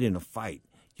ahead in a fight,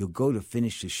 you'll go to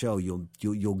finish the show. You'll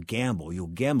gamble. You'll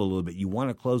gamble a little bit. You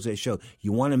want to close that show.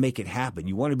 You want to make it happen.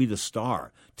 You want to be the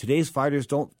star. Today's fighters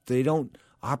don't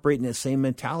operate in that same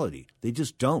mentality. They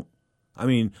just don't. I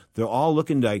mean, they're all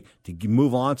looking to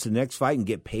move on to the next fight and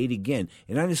get paid again.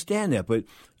 And I understand that, but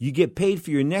you get paid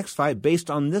for your next fight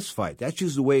based on this fight. That's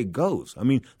usually the way it goes. I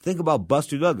mean, think about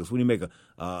Buster Douglas. When you make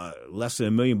less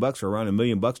than $1 million or around $1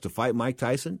 million to fight Mike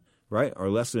Tyson, right, or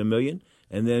less than $1 million.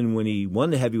 And then when he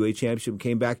won the heavyweight championship and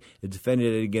came back and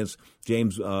defended it against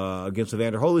against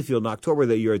Evander Holyfield in October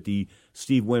that year at the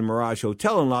Steve Wynn Mirage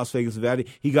Hotel in Las Vegas, Nevada,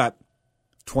 he got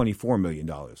 $24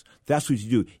 million. That's what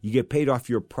you do. You get paid off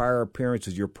your prior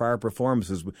appearances, your prior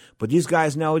performances. But these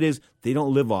guys nowadays, they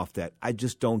don't live off that. I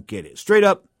just don't get it. Straight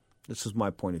up, this is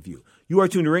my point of view. You are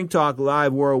tuned to Ring Talk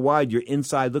Live Worldwide. You're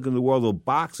inside looking at the world of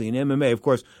boxing and MMA. Of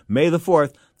course, May the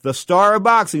 4th, the star of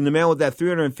boxing, the man with that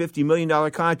 $350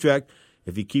 million contract,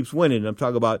 if he keeps winning. I'm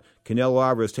talking about Canelo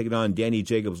Alvarez taking on Danny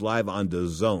Jacobs live on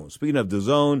DAZN. Speaking of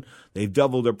DAZN, they've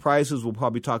doubled their prices. We'll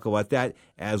probably talk about that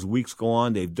as weeks go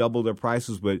on. They've doubled their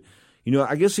prices. But, you know,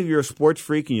 I guess if you're a sports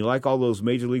freak and you like all those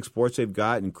major league sports they've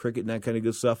got and cricket and that kind of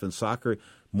good stuff and soccer,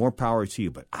 more power to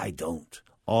you. But I don't.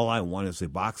 All I want is the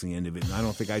boxing end of it, and I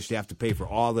don't think I should have to pay for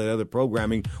all that other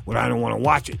programming when I don't want to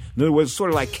watch it. In other words, it's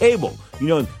sort of like cable. You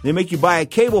know, they make you buy a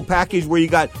cable package where you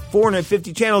got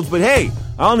 450 channels, but hey,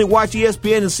 I only watch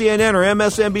ESPN and CNN or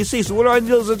MSNBC, so what do I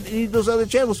need those other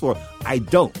channels for? I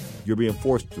don't. You're being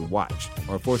forced to watch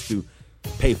or forced to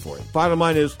pay for it. Bottom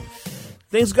line is,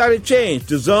 things got to change.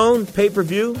 DAZN,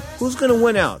 pay-per-view, who's going to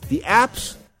win out? The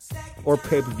apps or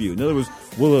pay-per-view? In other words,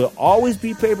 will it always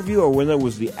be pay-per-view, or when there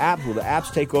was the apps, will the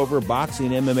apps take over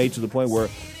boxing and MMA to the point where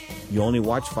you only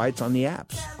watch fights on the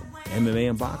apps, MMA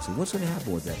and boxing? What's going to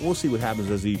happen with that? We'll see what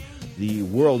happens as the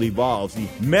world evolves, the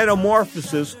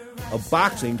metamorphosis of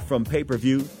boxing from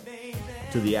pay-per-view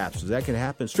to the apps. Is that going to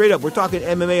happen? Straight up, we're talking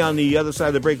MMA on the other side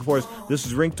of the break. Of course, this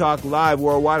is Ring Talk Live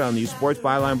Worldwide on the Sports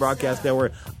Byline Broadcast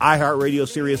Network, iHeartRadio,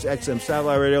 Sirius XM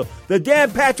Satellite Radio, the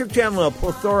Dan Patrick Channel, a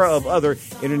plethora of other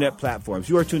internet platforms.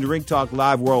 You are tuned to Ring Talk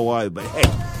Live Worldwide, but hey,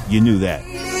 you knew that.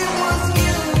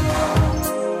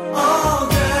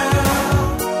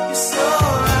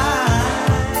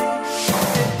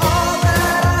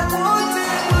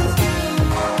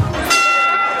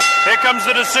 Here comes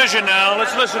the decision now.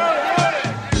 Let's listen.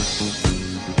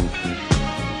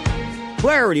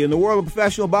 Clarity in the world of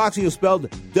professional boxing is spelled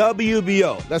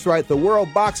WBO. That's right, the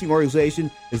World Boxing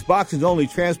Organization is boxing's only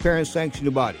transparent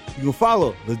sanctioned body. You can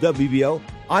follow the WBO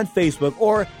on Facebook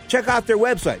or check out their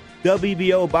website,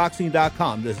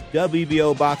 WBOboxing.com. That's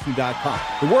WBOboxing.com.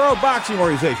 The World Boxing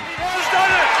Organization. Has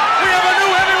done it! We have a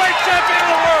new heavyweight champion of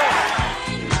the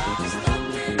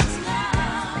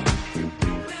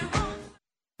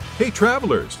world! Hey,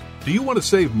 travelers, do you want to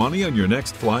save money on your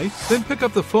next flight? Then pick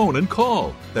up the phone and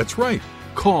call. That's right,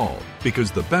 call,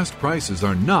 because the best prices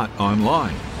are not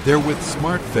online. They're with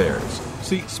SmartFares.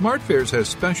 See, SmartFares has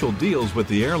special deals with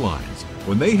the airlines.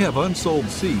 When they have unsold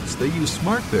seats, they use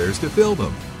SmartFares to fill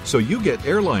them. So you get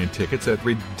airline tickets at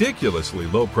ridiculously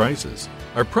low prices.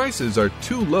 Our prices are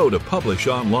too low to publish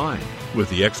online. With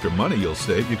the extra money you'll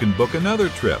save, you can book another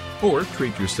trip or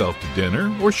treat yourself to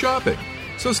dinner or shopping.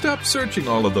 So stop searching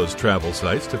all of those travel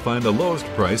sites to find the lowest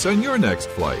price on your next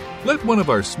flight. Let one of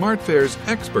our SmartFares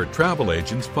expert travel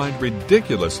agents find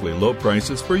ridiculously low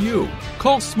prices for you.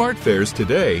 Call SmartFares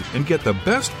today and get the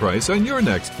best price on your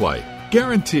next flight.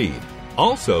 Guaranteed.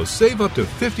 Also, save up to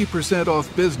 50%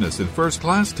 off business and first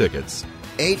class tickets.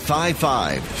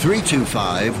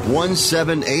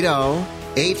 855-325-1780.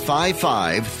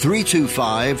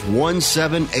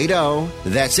 855-325-1780.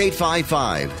 That's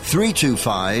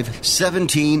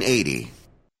 855-325-1780.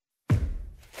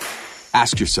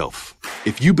 Ask yourself,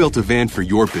 if you built a van for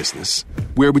your business,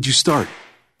 where would you start?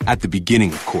 At the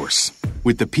beginning, of course,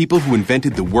 with the people who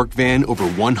invented the work van over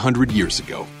 100 years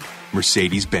ago,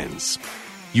 Mercedes-Benz.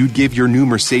 You'd give your new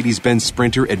Mercedes-Benz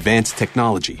Sprinter advanced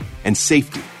technology and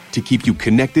safety to keep you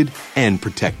connected and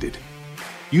protected.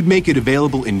 You'd make it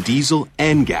available in diesel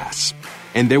and gas,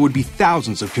 and there would be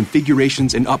thousands of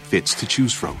configurations and upfits to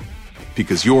choose from.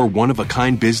 Because your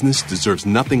one-of-a-kind business deserves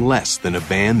nothing less than a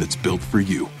van that's built for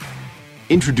you.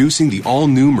 Introducing the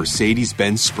all-new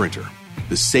Mercedes-Benz Sprinter,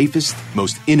 the safest,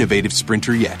 most innovative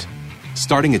Sprinter yet,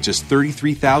 starting at just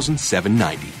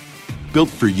 $33,790. Built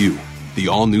for you, the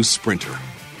all-new Sprinter.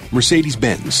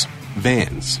 Mercedes-Benz.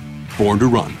 Vans. Born to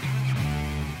run.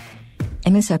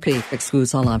 MSRP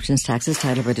excludes all options, taxes,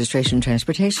 title, registration,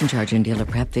 transportation charge, and dealer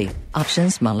prep fee.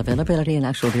 Options, model availability, and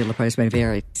actual dealer price may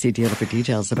vary. See dealer for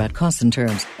details about costs and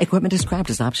terms. Equipment described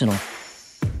as optional.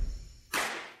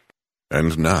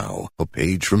 And now, a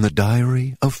page from the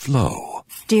diary of Flo.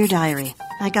 Dear Diary,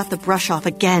 I got the brush off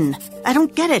again. I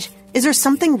don't get it. Is there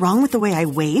something wrong with the way I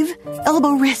wave?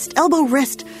 Elbow, wrist.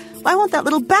 Why won't that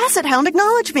little basset hound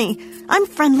acknowledge me? I'm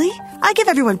friendly. I give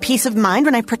everyone peace of mind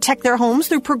when I protect their homes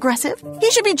through Progressive. He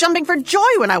should be jumping for joy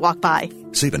when I walk by.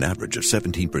 Save an average of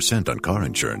 17% on car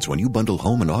insurance when you bundle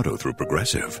home and auto through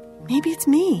Progressive. Maybe it's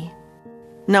me.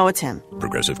 No, it's him.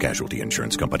 Progressive Casualty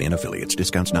Insurance Company and Affiliates.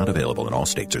 Discounts not available in all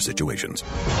states or situations.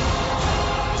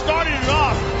 Started it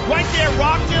off. Right there,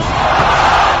 rocked him.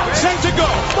 Sent to go.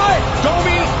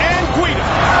 Domi and Guida.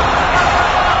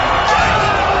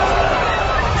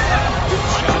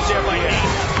 Shot there by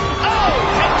Hayes. Oh,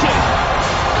 head kick.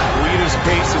 Guida's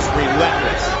pace is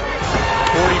relentless.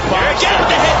 45. Again,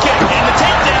 the head kick and the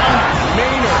takedown.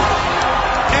 Maynard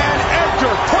and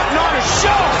Edgar putting on a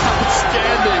show.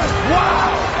 Outstanding.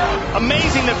 Wow.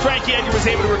 Amazing that Frankie Edgar was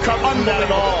able to recover from that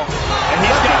at all. And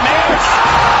he's got Maynard.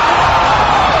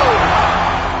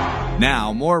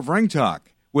 Now, more of Ring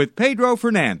Talk with Pedro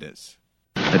Fernandez.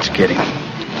 Let's get him.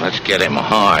 Let's get him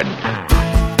hard.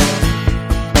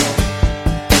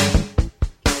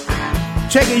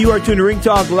 Check it. You are tuned to Ring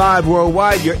Talk Live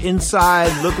worldwide. You're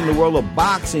inside looking at the world of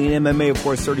boxing and MMA. Of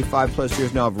course, 35 plus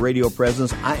years now of radio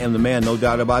presence. I am the man, no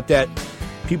doubt about that.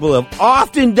 People have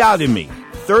often doubted me.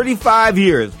 35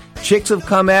 years. Chicks have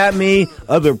come at me.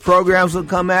 Other programs have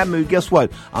come at me. Guess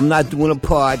what? I'm not doing a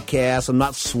podcast. I'm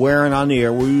not swearing on the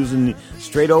air. We're using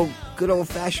straight old, good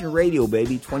old-fashioned radio,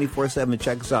 baby, 24/7.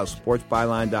 Check us out,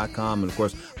 sportsbyline.com, and, of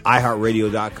course,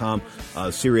 iHeartRadio.com,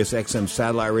 SiriusXM,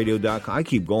 SatelliteRadio.com. I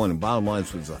keep going, and bottom line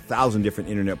is there's 1,000 different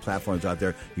internet platforms out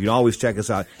there. You can always check us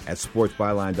out at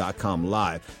sportsbyline.com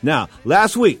live. Now,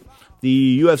 last week,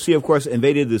 the UFC, of course,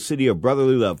 invaded the city of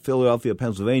brotherly love, Philadelphia,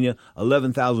 Pennsylvania.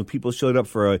 11,000 people showed up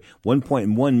for a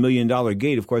 $1.1 million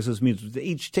gate. Of course, this means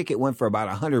each ticket went for about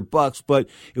 $100, but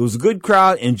it was a good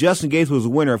crowd, and Justin Gates was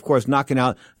the winner, of course, knocking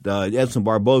out Edson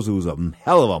Barboza, who was a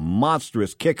hell of a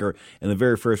monstrous kicker in the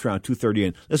very first round, 2:30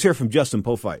 in. Let's hear from Justin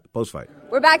post-fight.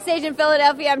 We're backstage in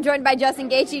Philadelphia. I'm joined by Justin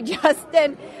Gaethje.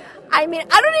 Justin, I mean,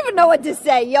 I don't even know what to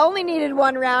say. You only needed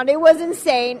one round. It was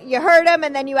insane. You hurt him,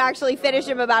 and then you actually finished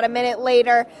him about a minute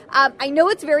later. I know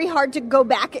it's very hard to go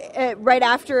back right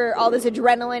after all this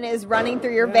adrenaline is running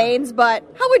through your veins, but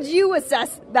how would you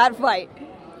assess that fight?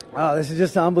 Oh, this is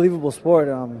just an unbelievable sport.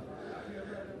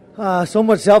 So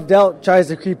much self-doubt tries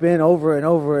to creep in over and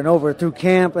over and over through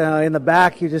camp. In the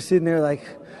back, you're just sitting there like,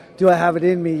 do I have it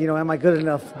in me? You know, am I good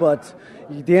enough? But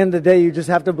at the end of the day, you just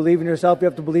have to believe in yourself. You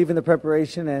have to believe in the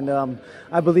preparation, and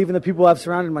I believe in the people I've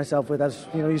surrounded myself with. That's,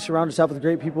 you know, you surround yourself with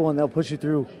great people, and they'll push you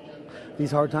through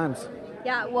these hard times.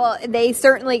 Yeah, well, they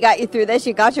certainly got you through this.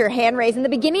 You got your hand raised. In the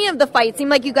beginning of the fight, it seemed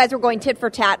like you guys were going tit for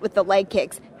tat with the leg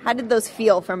kicks. How did those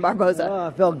feel from Barboza? Oh,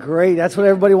 it felt great. That's what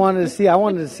everybody wanted to see. I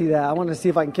wanted to see that. I wanted to see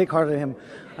if I can kick harder than him.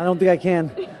 I don't think I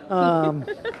can.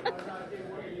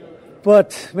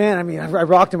 But, man, I mean, I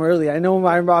rocked him early. I know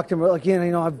I rocked him early. Again,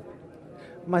 you know,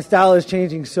 my style is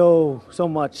changing so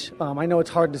much. I know it's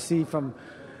hard to see from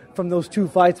those two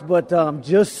fights, but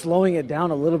just slowing it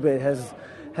down a little bit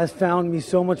has found me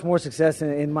so much more success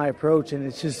in my approach, and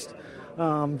it's just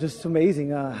amazing.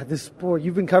 This sport,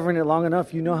 you've been covering it long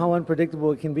enough. You know how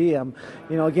unpredictable it can be. You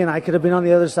know, again, I could have been on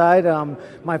the other side.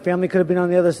 My family could have been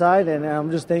on the other side, and I'm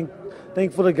just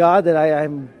thankful to God that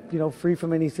I'm, you know, free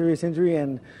from any serious injury,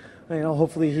 and you know,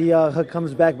 hopefully he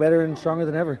comes back better and stronger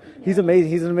than ever. He's amazing.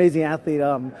 He's an amazing athlete.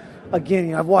 Again,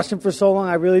 you know, I've watched him for so long.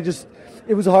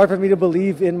 It was hard for me to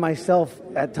believe in myself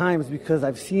at times because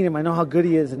I've seen him. I know how good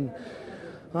he is, and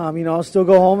you know, I'll still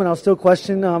go home and I'll still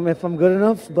question if I'm good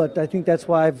enough. But I think that's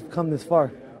why I've come this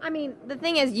far. I mean, the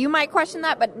thing is, you might question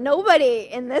that, but nobody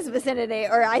in this vicinity,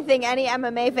 or I think any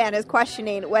MMA fan, is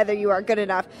questioning whether you are good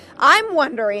enough. I'm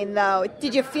wondering, though,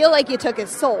 did you feel like you took his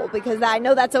soul? Because I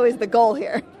know that's always the goal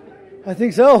here. I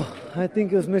think so. I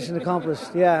think it was mission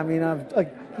accomplished. Yeah, I mean,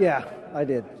 yeah, I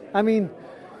did. I mean,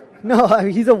 no,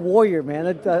 he's a warrior, man.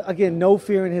 Again, no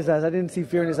fear in his eyes. I didn't see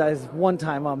fear in his eyes one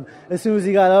time. As soon as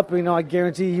he got up, you know, I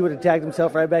guarantee he would have tagged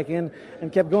himself right back in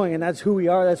and kept going. And that's who we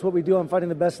are. That's what we do. I'm fighting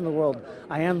the best in the world.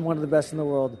 I am one of the best in the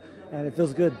world, and it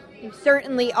feels good. You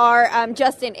certainly are.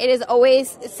 Justin, it is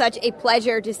always such a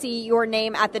pleasure to see your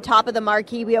name at the top of the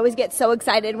marquee. We always get so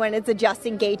excited when it's a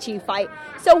Justin Gaethje fight.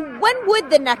 So when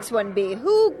would the next one be?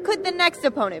 Who could the next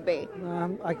opponent be?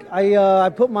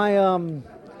 I put my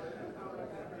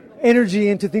energy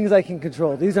into things I can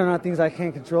control. These are not things I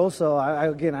can't control. So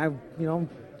you know,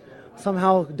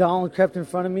 somehow Donald crept in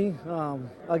front of me.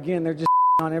 Again, they're just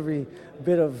on every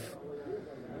bit of,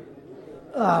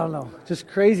 I don't know, just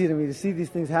crazy to me to see these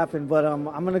things happen. But I'm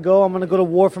gonna go to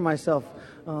war for myself.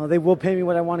 They will pay me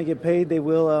what I want to get paid. They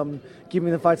will give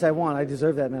me the fights I want. I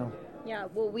deserve that now. Yeah,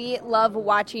 well, we love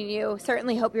watching you.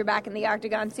 Certainly hope you're back in the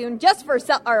octagon soon, just for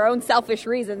our own selfish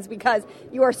reasons, because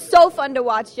you are so fun to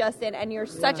watch, Justin, and you're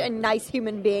such a nice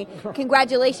human being.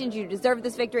 Congratulations. You deserve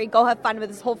this victory. Go have fun with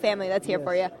this whole family that's here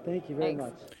for you. Thank you very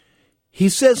much. He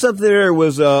said something there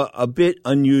was a bit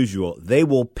unusual. They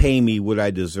will pay me what I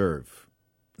deserve.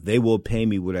 They will pay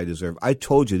me what I deserve. I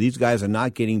told you, these guys are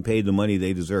not getting paid the money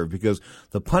they deserve because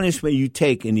the punishment you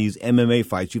take in these MMA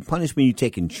fights, the punishment you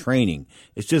take in training,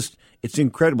 it's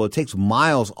incredible. It takes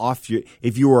miles off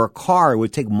if you were a car, it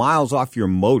would take miles off your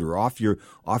motor, off your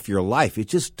life. It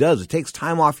just does. It takes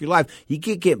time off your life. You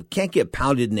can't get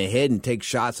pounded in the head and take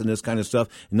shots and this kind of stuff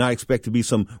and not expect to be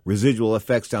some residual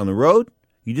effects down the road.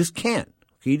 You just can't.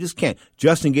 Okay, you just can't.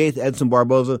 Justin Gaethje, Edson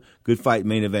Barboza, good fight,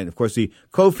 main event. Of course, the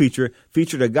co-feature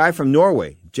featured a guy from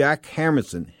Norway, Jack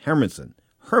Hermansen,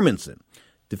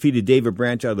 defeated David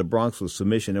Branch out of the Bronx with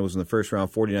submission. That was in the first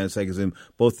round, 49 seconds in.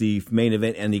 Both the main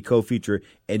event and the co-feature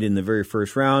ended in the very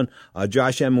first round.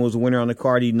 Josh Emmett was the winner on the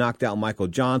card. He knocked out Michael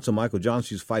Johnson. Michael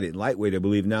Johnson used to fight at lightweight, I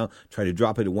believe now. Tried to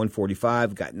drop it at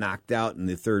 145. Got knocked out in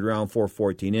the third round,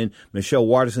 4-14 in. Michelle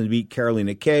Watterson beat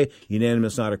Carolina Kay.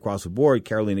 Unanimous not across the board.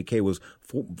 Carolina Kay was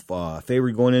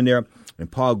favored going in there.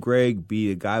 And Paul Gregg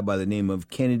beat a guy by the name of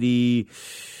Kennedy.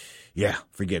 Yeah,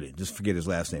 forget it. Just forget his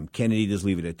last name. Kennedy, just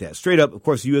leave it at that. Straight up, of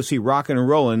course, UFC rocking and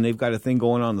rolling. They've got a thing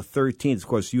going on the 13th. Of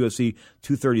course, UFC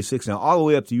 236 now, all the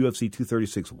way up to UFC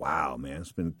 236. Wow, man.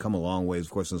 It's come a long ways,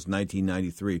 of course, since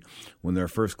 1993 when their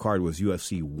first card was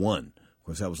UFC 1. Of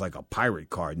course, that was like a pirate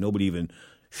card. Nobody even,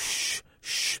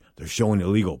 they're showing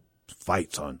illegal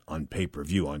fights on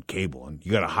pay-per-view, on cable. And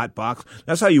you got a hot box.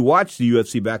 That's how you watched the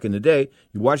UFC back in the day.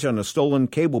 You watched it on a stolen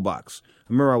cable box. I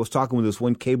remember I was talking with this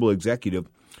one cable executive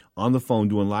on the phone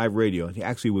doing live radio. He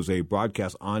actually was a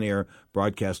on-air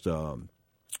broadcast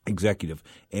executive.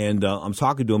 And I'm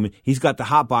talking to him. He's got the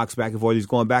hot box back and forth. He's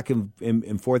going back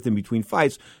and forth in between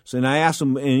fights. So and I asked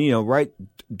him, and right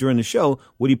during the show,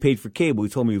 what he paid for cable. He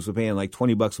told me he was paying like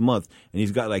 $20 a month, and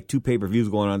he's got like 2 pay-per-views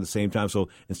going on at the same time. So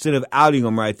instead of outing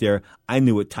him right there, I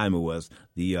knew what time it was.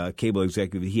 The cable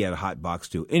executive, he had a hot box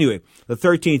too. Anyway, the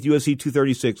 13th, UFC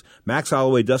 236, Max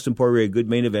Holloway, Dustin Poirier, good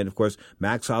main event. Of course,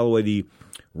 Max Holloway, the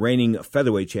reigning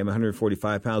featherweight champ,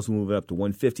 145 pounds, moving up to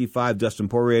 155. Dustin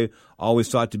Poirier, always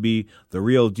thought to be the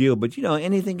real deal. But,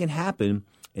 anything can happen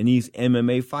in these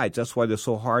MMA fights. That's why they're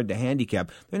so hard to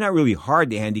handicap. They're not really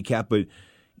hard to handicap, but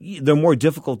they're more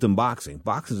difficult than boxing.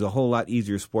 Boxing is a whole lot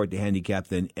easier sport to handicap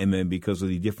than MMA because of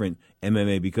the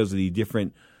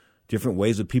different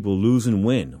ways that people lose and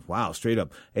win. Wow, straight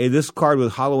up. Hey, this card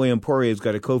with Holloway and Poirier has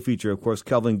got a co-feature. Of course,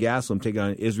 Kelvin Gastelum taking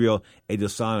on Israel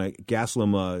Adesanya.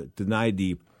 Gastelum denied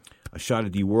a shot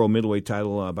at the world middleweight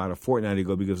title about a fortnight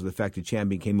ago because of the fact the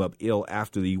champion came up ill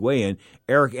after the weigh-in.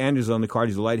 Eric Anders on the card.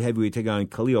 He's a light heavyweight taking on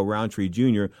Khalil Roundtree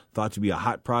Jr., thought to be a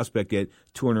hot prospect at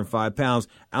 205 pounds.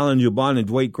 Alan Jubon and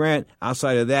Dwight Grant.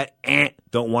 Outside of that,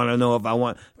 don't want to know if I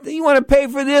want. Do you want to pay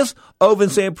for this? Oven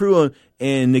St. Preux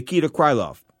and Nikita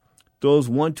Krylov. Those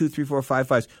 1, 2, 3, 4, 5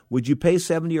 fights. Would you pay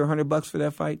 $70 or $100 for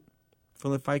that fight? For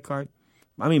the fight card?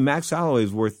 I mean, Max Holloway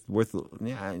is worth,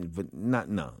 yeah, but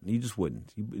no, you just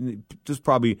wouldn't. Just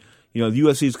probably, the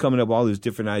UFC is coming up with all these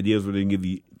different ideas where they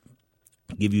can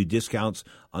give you discounts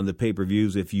on the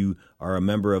pay-per-views if you are a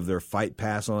member of their Fight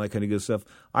Pass and all that kind of good stuff.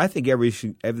 I think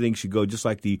everything should go just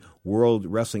like the World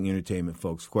Wrestling Entertainment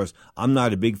folks. Of course, I'm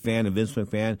not a big fan of Vince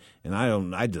McMahon,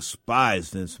 and I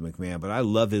despise Vince McMahon, but I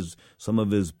love some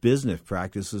of his business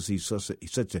practices. He's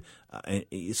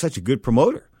such a good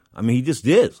promoter. I mean, he just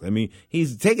is. I mean,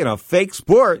 he's taken a fake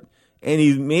sport and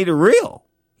he's made it real.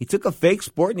 He took a fake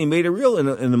sport and he made it real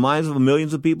in the minds of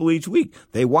millions of people each week.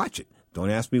 They watch it. Don't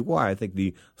ask me why. I think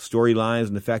the storylines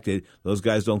and the fact that those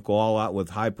guys don't go all out with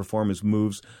high-performance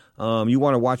moves. You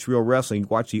want to watch real wrestling,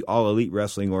 watch the All Elite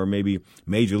Wrestling or maybe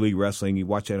Major League Wrestling. You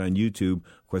watch that on YouTube.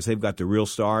 Of course, they've got the real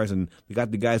stars, and they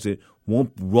got the guys that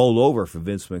won't roll over for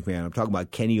Vince McMahon. I'm talking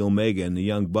about Kenny Omega and the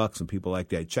Young Bucks and people like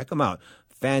that. Check them out.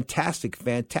 Fantastic.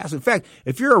 In fact,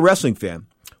 if you're a wrestling fan,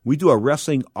 we do a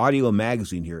wrestling audio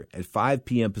magazine here at 5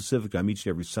 p.m. Pacific time each and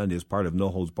every Sunday as part of No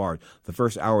Holds Barred. The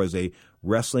first hour is a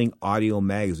wrestling audio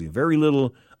magazine. Very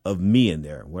little of me in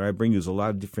there. What I bring you is a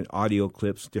lot of different audio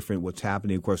clips, different what's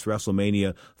happening. Of course,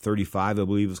 WrestleMania 35, I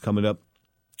believe, is coming up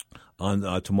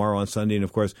on tomorrow on Sunday. And,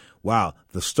 of course, wow,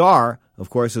 the star, of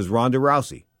course, is Ronda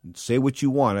Rousey. Say what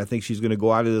you want. I think she's going to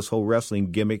go out of this whole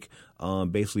wrestling gimmick,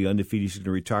 basically undefeated. She's going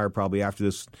to retire probably after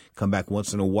this, come back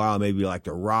once in a while, maybe like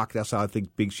The Rock. That's how I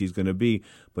think big she's going to be.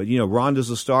 But,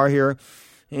 Ronda's a star here.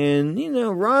 And,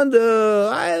 Ronda,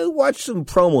 I watched some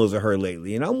promos of her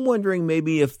lately, and I'm wondering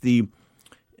maybe if the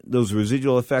those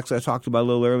residual effects I talked about a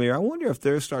little earlier, I wonder if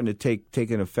they're starting to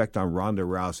take an effect on Ronda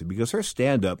Rousey, because her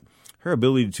stand-up, her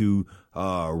ability to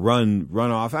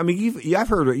run off. I mean, you've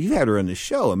had her on the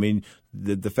show. I mean,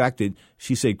 the fact that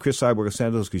she said Chris Cyborg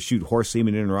Santos could shoot horse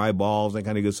semen in her eyeballs, that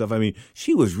kind of good stuff. I mean,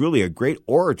 she was really a great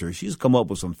orator. She's come up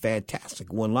with some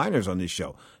fantastic one-liners on this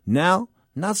show. Now,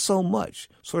 not so much.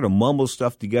 Sort of mumble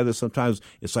stuff together. Sometimes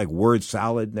it's like word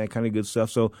salad and that kind of good stuff.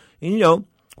 So, and, you know,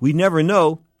 we never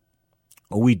know,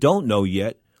 or we don't know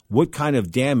yet, what kind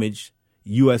of damage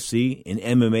UFC and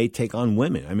MMA take on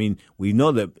women. I mean, we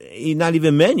know that not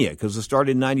even men yet, because it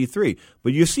started in 93.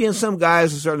 But you're seeing some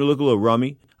guys are starting to look a little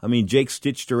rummy. I mean, Jake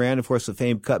Stitch Duran, of course, the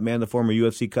famed cut man, the former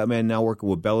UFC cut man, now working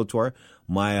with Bellator.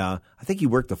 I think he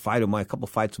worked a couple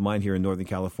fights of mine here in Northern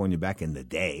California back in the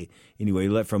day. Anyway, he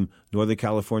left from Northern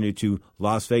California to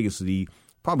Las Vegas,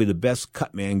 probably the best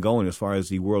cut man going as far as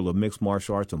the world of mixed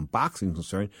martial arts and boxing is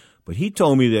concerned. But he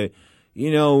told me that,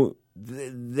 you know,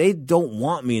 they don't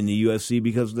want me in the UFC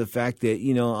because of the fact that,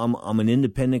 you know, I'm an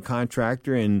independent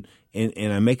contractor and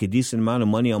I make a decent amount of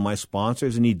money on my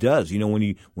sponsors, and he does. You know,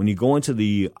 when you go into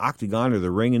the octagon or the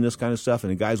ring and this kind of stuff,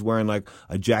 and the guy's wearing like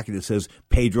a jacket that says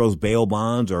Pedro's Bail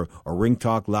Bonds or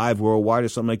Ringtalk Live Worldwide or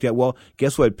something like that, well,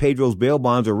 guess what? Pedro's Bail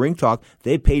Bonds or Ringtalk,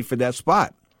 they paid for that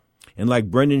spot. And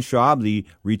like Brendan Schaub, the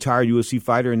retired UFC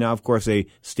fighter, and now, of course, a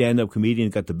stand-up comedian,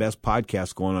 got the best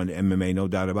podcast going on in MMA, no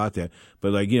doubt about that.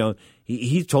 But, like, you know,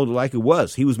 he told it like it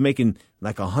was. He was making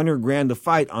like $100,000 a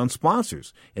fight on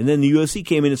sponsors. And then the UFC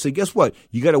came in and said, guess what?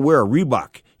 You got to wear a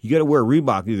Reebok. You got to wear a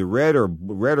Reebok, either red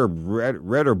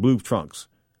or blue trunks.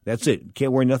 That's it.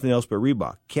 Can't wear nothing else but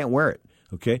Reebok. Can't wear it.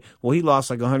 Okay? Well, he lost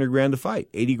like $100,000 a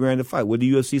fight, $80,000 a fight. What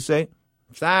did the UFC say?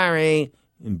 Sorry.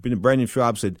 And Brendan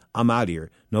Schaub said, I'm out of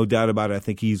here. No doubt about it. I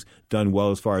think he's done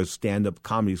well as far as stand-up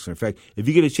comedy is concerned. In fact, if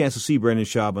you get a chance to see Brendan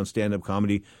Schaub on stand-up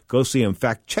comedy, go see him. In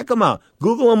fact, check him out.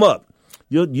 Google him up.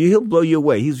 He'll blow you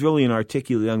away. He's really an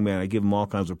articulate young man. I give him all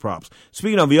kinds of props.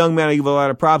 Speaking of a young man I give a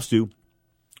lot of props to,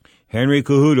 Henry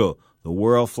Cejudo, the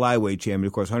world flyweight champion,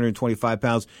 of course, 125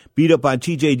 pounds, beat up on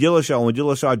T.J. Dillashaw when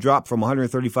Dillashaw dropped from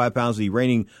 135 pounds, the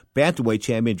reigning bantamweight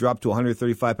champion, dropped to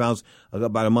 135 pounds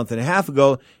about a month and a half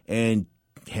ago, and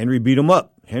Henry beat him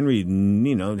up. Henry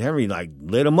like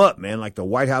lit him up, man, like the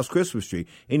White House Christmas tree.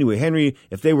 Anyway, Henry,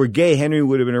 if they were gay, Henry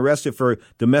would have been arrested for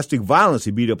domestic violence.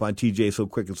 He beat up on TJ so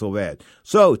quick and so bad.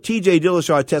 So TJ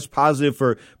Dillashaw tests positive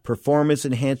for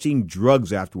performance-enhancing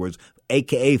drugs afterwards,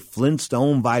 a.k.a.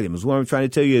 Flintstone vitamins. What I'm trying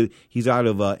to tell you, he's out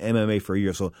of MMA for a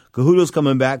year. So Cejudo's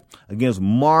coming back against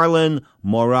Marlon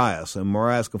Moraes. And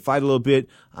Moraes can fight a little bit.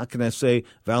 How can I say?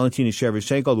 Valentina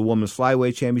Shevchenko, the women's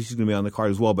flyweight champion, she's going to be on the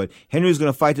card as well. But Henry's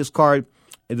going to fight this fight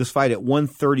at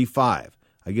 135.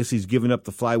 I guess he's given up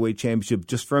the flyweight championship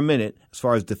just for a minute. As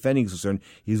far as defending is concerned,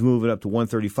 he's moving up to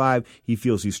 135. He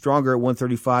feels he's stronger at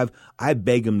 135. I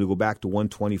beg him to go back to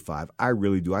 125. I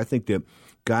really do. I think that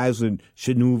guys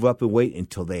shouldn't move up in weight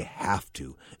until they have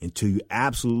to, until you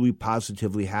absolutely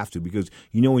positively have to. Because,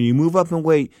 you know, when you move up in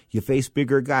weight, you face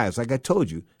bigger guys. Like I told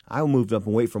you, I moved up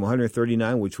in weight from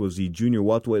 139, which was the junior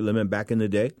welterweight limit back in the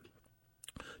day,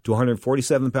 to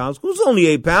 147 pounds. It was only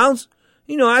 8 pounds.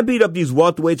 You know, I beat up these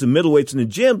welterweights and middleweights in the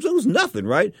gyms. It was nothing,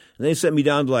 right? And they sent me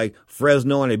down to like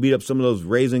Fresno, and I beat up some of those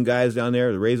raisin guys down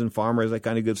there, the raisin farmers, that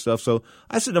kind of good stuff. So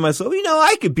I said to myself, you know,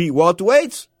 I could beat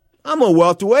welterweights. I'm a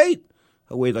welterweight.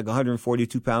 I weighed like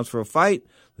 142 pounds for a fight.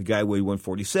 The guy weighed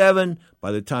 147.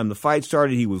 By the time the fight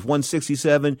started, he was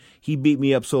 167. He beat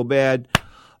me up so bad.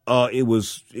 It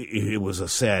was a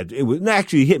sad.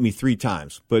 Actually, he hit me 3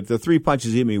 times, but the 3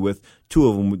 punches he hit me with, 2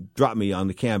 of them dropped me on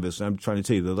the canvas. And I'm trying to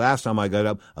tell you, the last time I got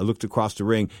up, I looked across the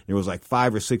ring, and there was like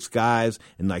 5 or 6 guys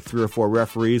and like 3 or 4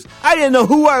 referees. I didn't know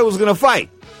who I was going to fight.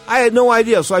 I had no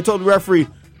idea. So I told the referee,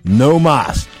 no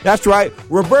mas. That's right.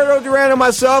 Roberto Duran and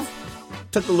myself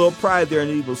took a little pride there,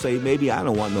 and people say, maybe I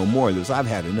don't want no more of this. I've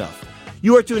had enough.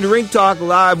 You are tuned to Ring Talk,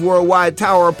 live worldwide,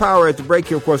 Tower of Power at the break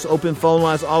here. Of course, open phone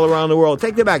lines all around the world.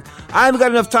 Take it back. I haven't got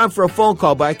enough time for a phone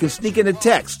call, but I can sneak in a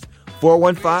text.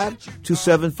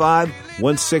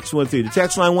 415-275-1613. The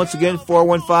text line, once again,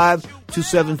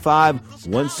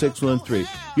 415-275-1613.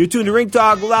 You're tuned to Ring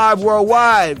Talk, live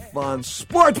worldwide on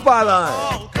Sports Byline.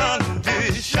 All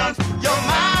conditions, you're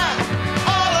mine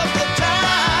all of the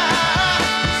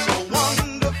time. So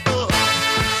wonderful,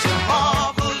 so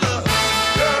marvelous.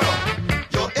 Girl,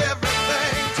 you're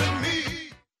everything to me.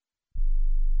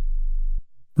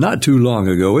 Not too long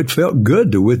ago, it felt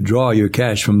good to withdraw your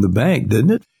cash from the bank, didn't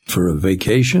it? For a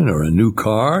vacation or a new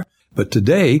car. But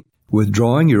today,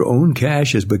 withdrawing your own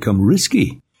cash has become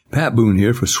risky. Pat Boone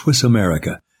here for Swiss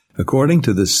America. According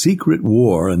to The Secret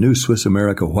War, a new Swiss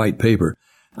America white paper,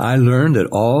 I learned that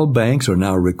all banks are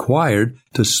now required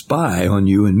to spy on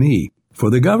you and me for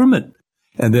the government,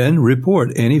 and then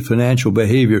report any financial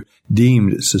behavior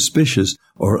deemed suspicious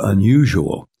or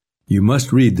unusual. You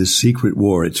must read The Secret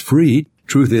War. It's free.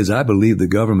 Truth is, I believe the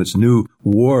government's new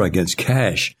war against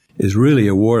cash is really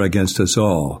a war against us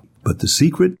all. But The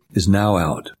Secret is now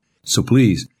out. So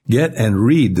please, get and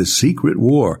read The Secret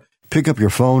War. Pick up your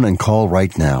phone and call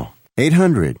right now.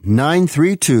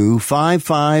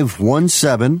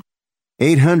 800-932-5517.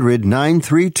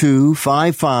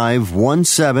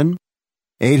 800-932-5517.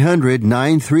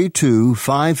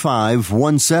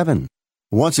 800-932-5517.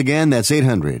 Once again, that's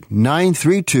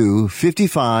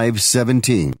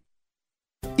 800-932-5517.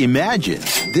 Imagine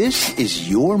this is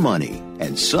your money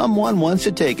and someone wants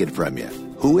to take it from you.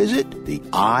 Who is it? The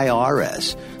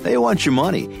IRS. They want your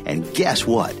money, and guess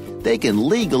what? They can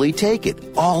legally take it,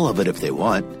 all of it if they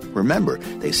want. Remember,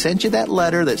 they sent you that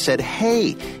letter that said,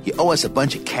 hey, you owe us a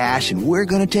bunch of cash and we're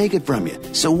going to take it from you.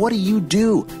 So what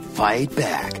do? Fight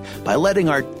back by letting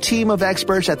our team of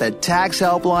experts at the tax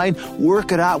helpline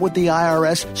work it out with the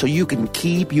IRS so you can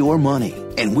keep your money.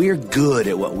 And we're good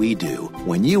at what we do.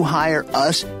 When you hire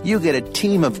us, you get a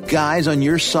team of guys on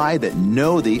your side that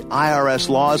know the IRS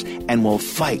laws and will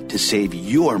fight to save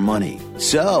your money.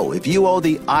 So, if you owe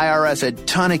the IRS a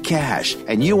ton of cash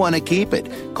and you want to keep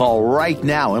it, call right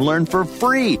now and learn for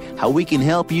free how we can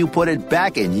help you put it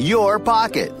back in your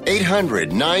pocket.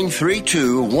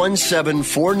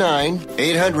 800-932-1749.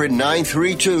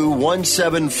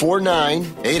 800-932-1749.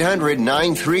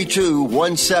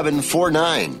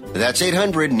 800-932-1749. That's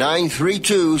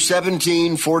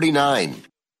 800-932-1749.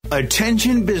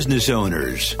 Attention business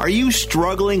owners. Are you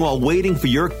struggling while waiting for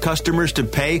your customers to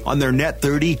pay on their net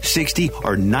 30, 60,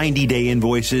 or 90-day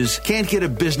invoices? Can't get a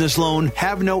business loan?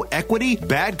 Have no equity?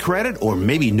 Bad credit? Or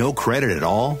maybe no credit at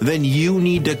all? Then you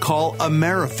need to call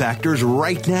AmeriFactors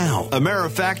right now.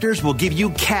 AmeriFactors will give you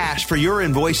cash for your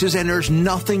invoices and there's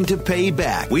nothing to pay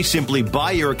back. We simply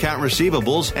buy your account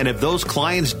receivables, and if those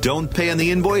clients don't pay on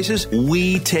the invoices,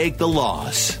 we take the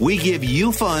loss. We give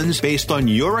you funds based on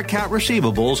your account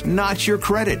receivables, not your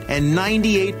credit. And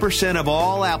 98% of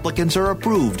all applicants are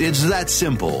approved. It's that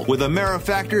simple. With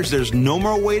AmeriFactors, there's no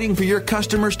more waiting for your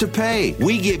customers to pay.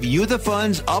 We give you the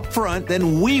funds up front,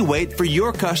 then we wait for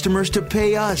your customers to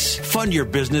pay us. Fund your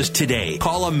business today.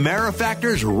 Call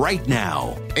AmeriFactors right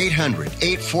now.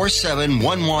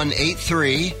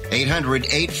 800-847-1183.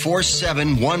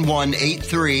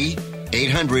 800-847-1183.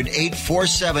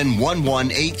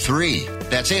 800-847-1183.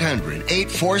 That's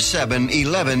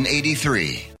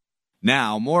 800-847-1183.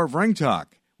 Now, more of Ring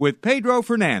Talk with Pedro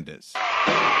Fernandez.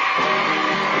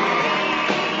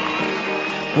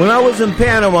 When I was in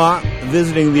Panama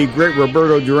visiting the great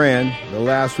Roberto Duran the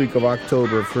last week of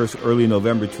October, first early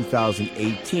November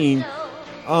 2018,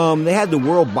 they had the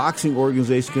World Boxing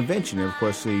Organization Convention. And of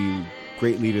course, the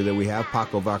great leader that we have,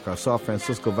 Paco Valcarcel,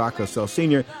 Francisco Valcarcel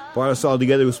Sr., brought us all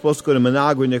together. We were supposed to go to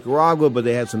Managua, Nicaragua, but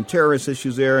they had some terrorist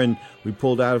issues there, and we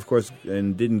pulled out, of course,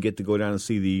 and didn't get to go down and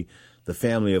see the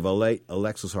family of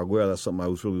Alexis Arguello. That's something I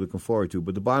was really looking forward to.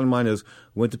 But the bottom line is,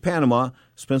 we went to Panama,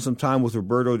 spent some time with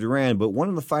Roberto Duran, but one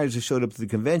of the fighters that showed up to the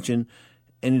convention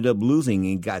ended up losing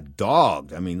and got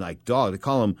dogged. I mean, like dogged. They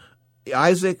call him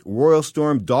Isaac Royal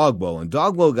Storm Dogbo. And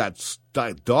Dogbo got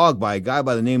dogged by a guy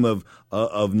by the name of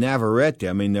Navarrete.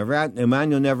 I mean,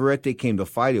 Emmanuel Navarrete came to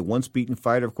fight, a once-beaten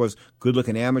fighter, of course,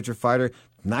 good-looking amateur fighter,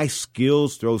 nice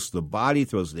skills, throws to the body,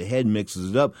 throws to the head, mixes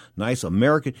it up, nice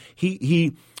American.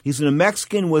 He's a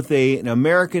Mexican with an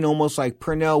American, almost like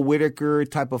Pernell Whitaker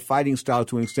type of fighting style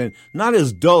to an extent. Not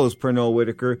as dull as Pernell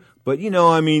Whitaker, but, you know,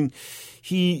 I mean,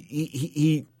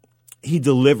 he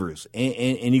delivers,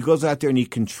 and he goes out there and he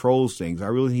controls things.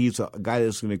 He's a guy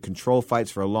that's going to control fights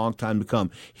for a long time to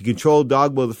come. He controlled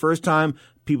Dogbo the first time.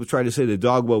 People tried to say the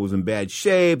Dogbo was in bad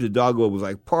shape. The Dogbo was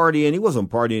like partying. He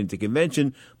wasn't partying at the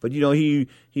convention, but, you know, he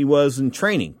wasn't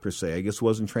training per se. I guess he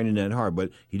wasn't training that hard, but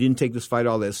he didn't take this fight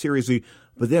all that seriously.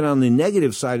 But then on the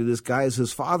negative side of this guy is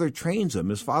his father trains him.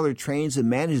 His father trains and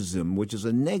manages him, which is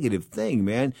a negative thing,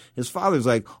 man. His father's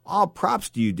like, all props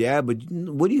to you, Dad, but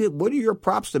what are your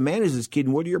props to manage this kid,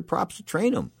 and what are your props to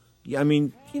train him? I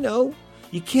mean, you know,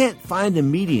 you can't find a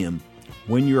medium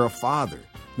when you're a father.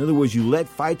 In other words, you let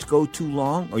fights go too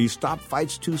long or you stop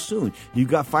fights too soon. You've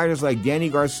got fighters like Danny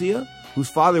Garcia, whose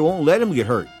father won't let him get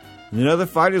hurt. And then other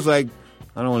fighters like,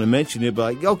 I don't want to mention it,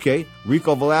 but like, okay,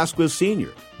 Rico Velasquez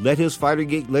Sr. let his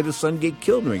son get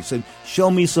killed in the ring. He said,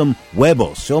 show me some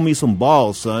huevos, show me some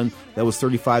balls, son. That was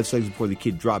 35 seconds before the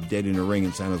kid dropped dead in a ring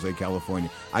in San Jose, California.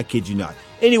 I kid you not.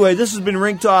 Anyway, this has been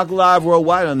Ring Talk live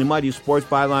worldwide on the Mighty Sports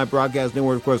Byline Broadcast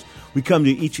Network. Of course, We come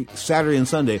to you each Saturday and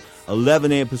Sunday,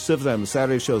 11 a.m. Pacific time. The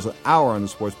Saturday show is an hour on the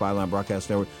Sports Byline Broadcast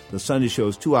Network. The Sunday show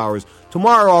is 2 hours.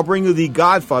 Tomorrow, I'll bring you the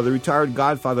Godfather, retired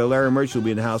Godfather Larry Murch will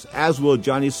be in the house, as will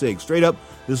Johnny Sig. Straight up,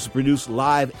 this is produced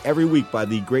live every week by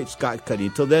the great Scott Cuddy.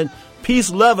 Until then, peace,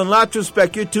 love, and lots of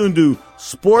respect. You're tuned to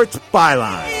Sports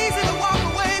Byline.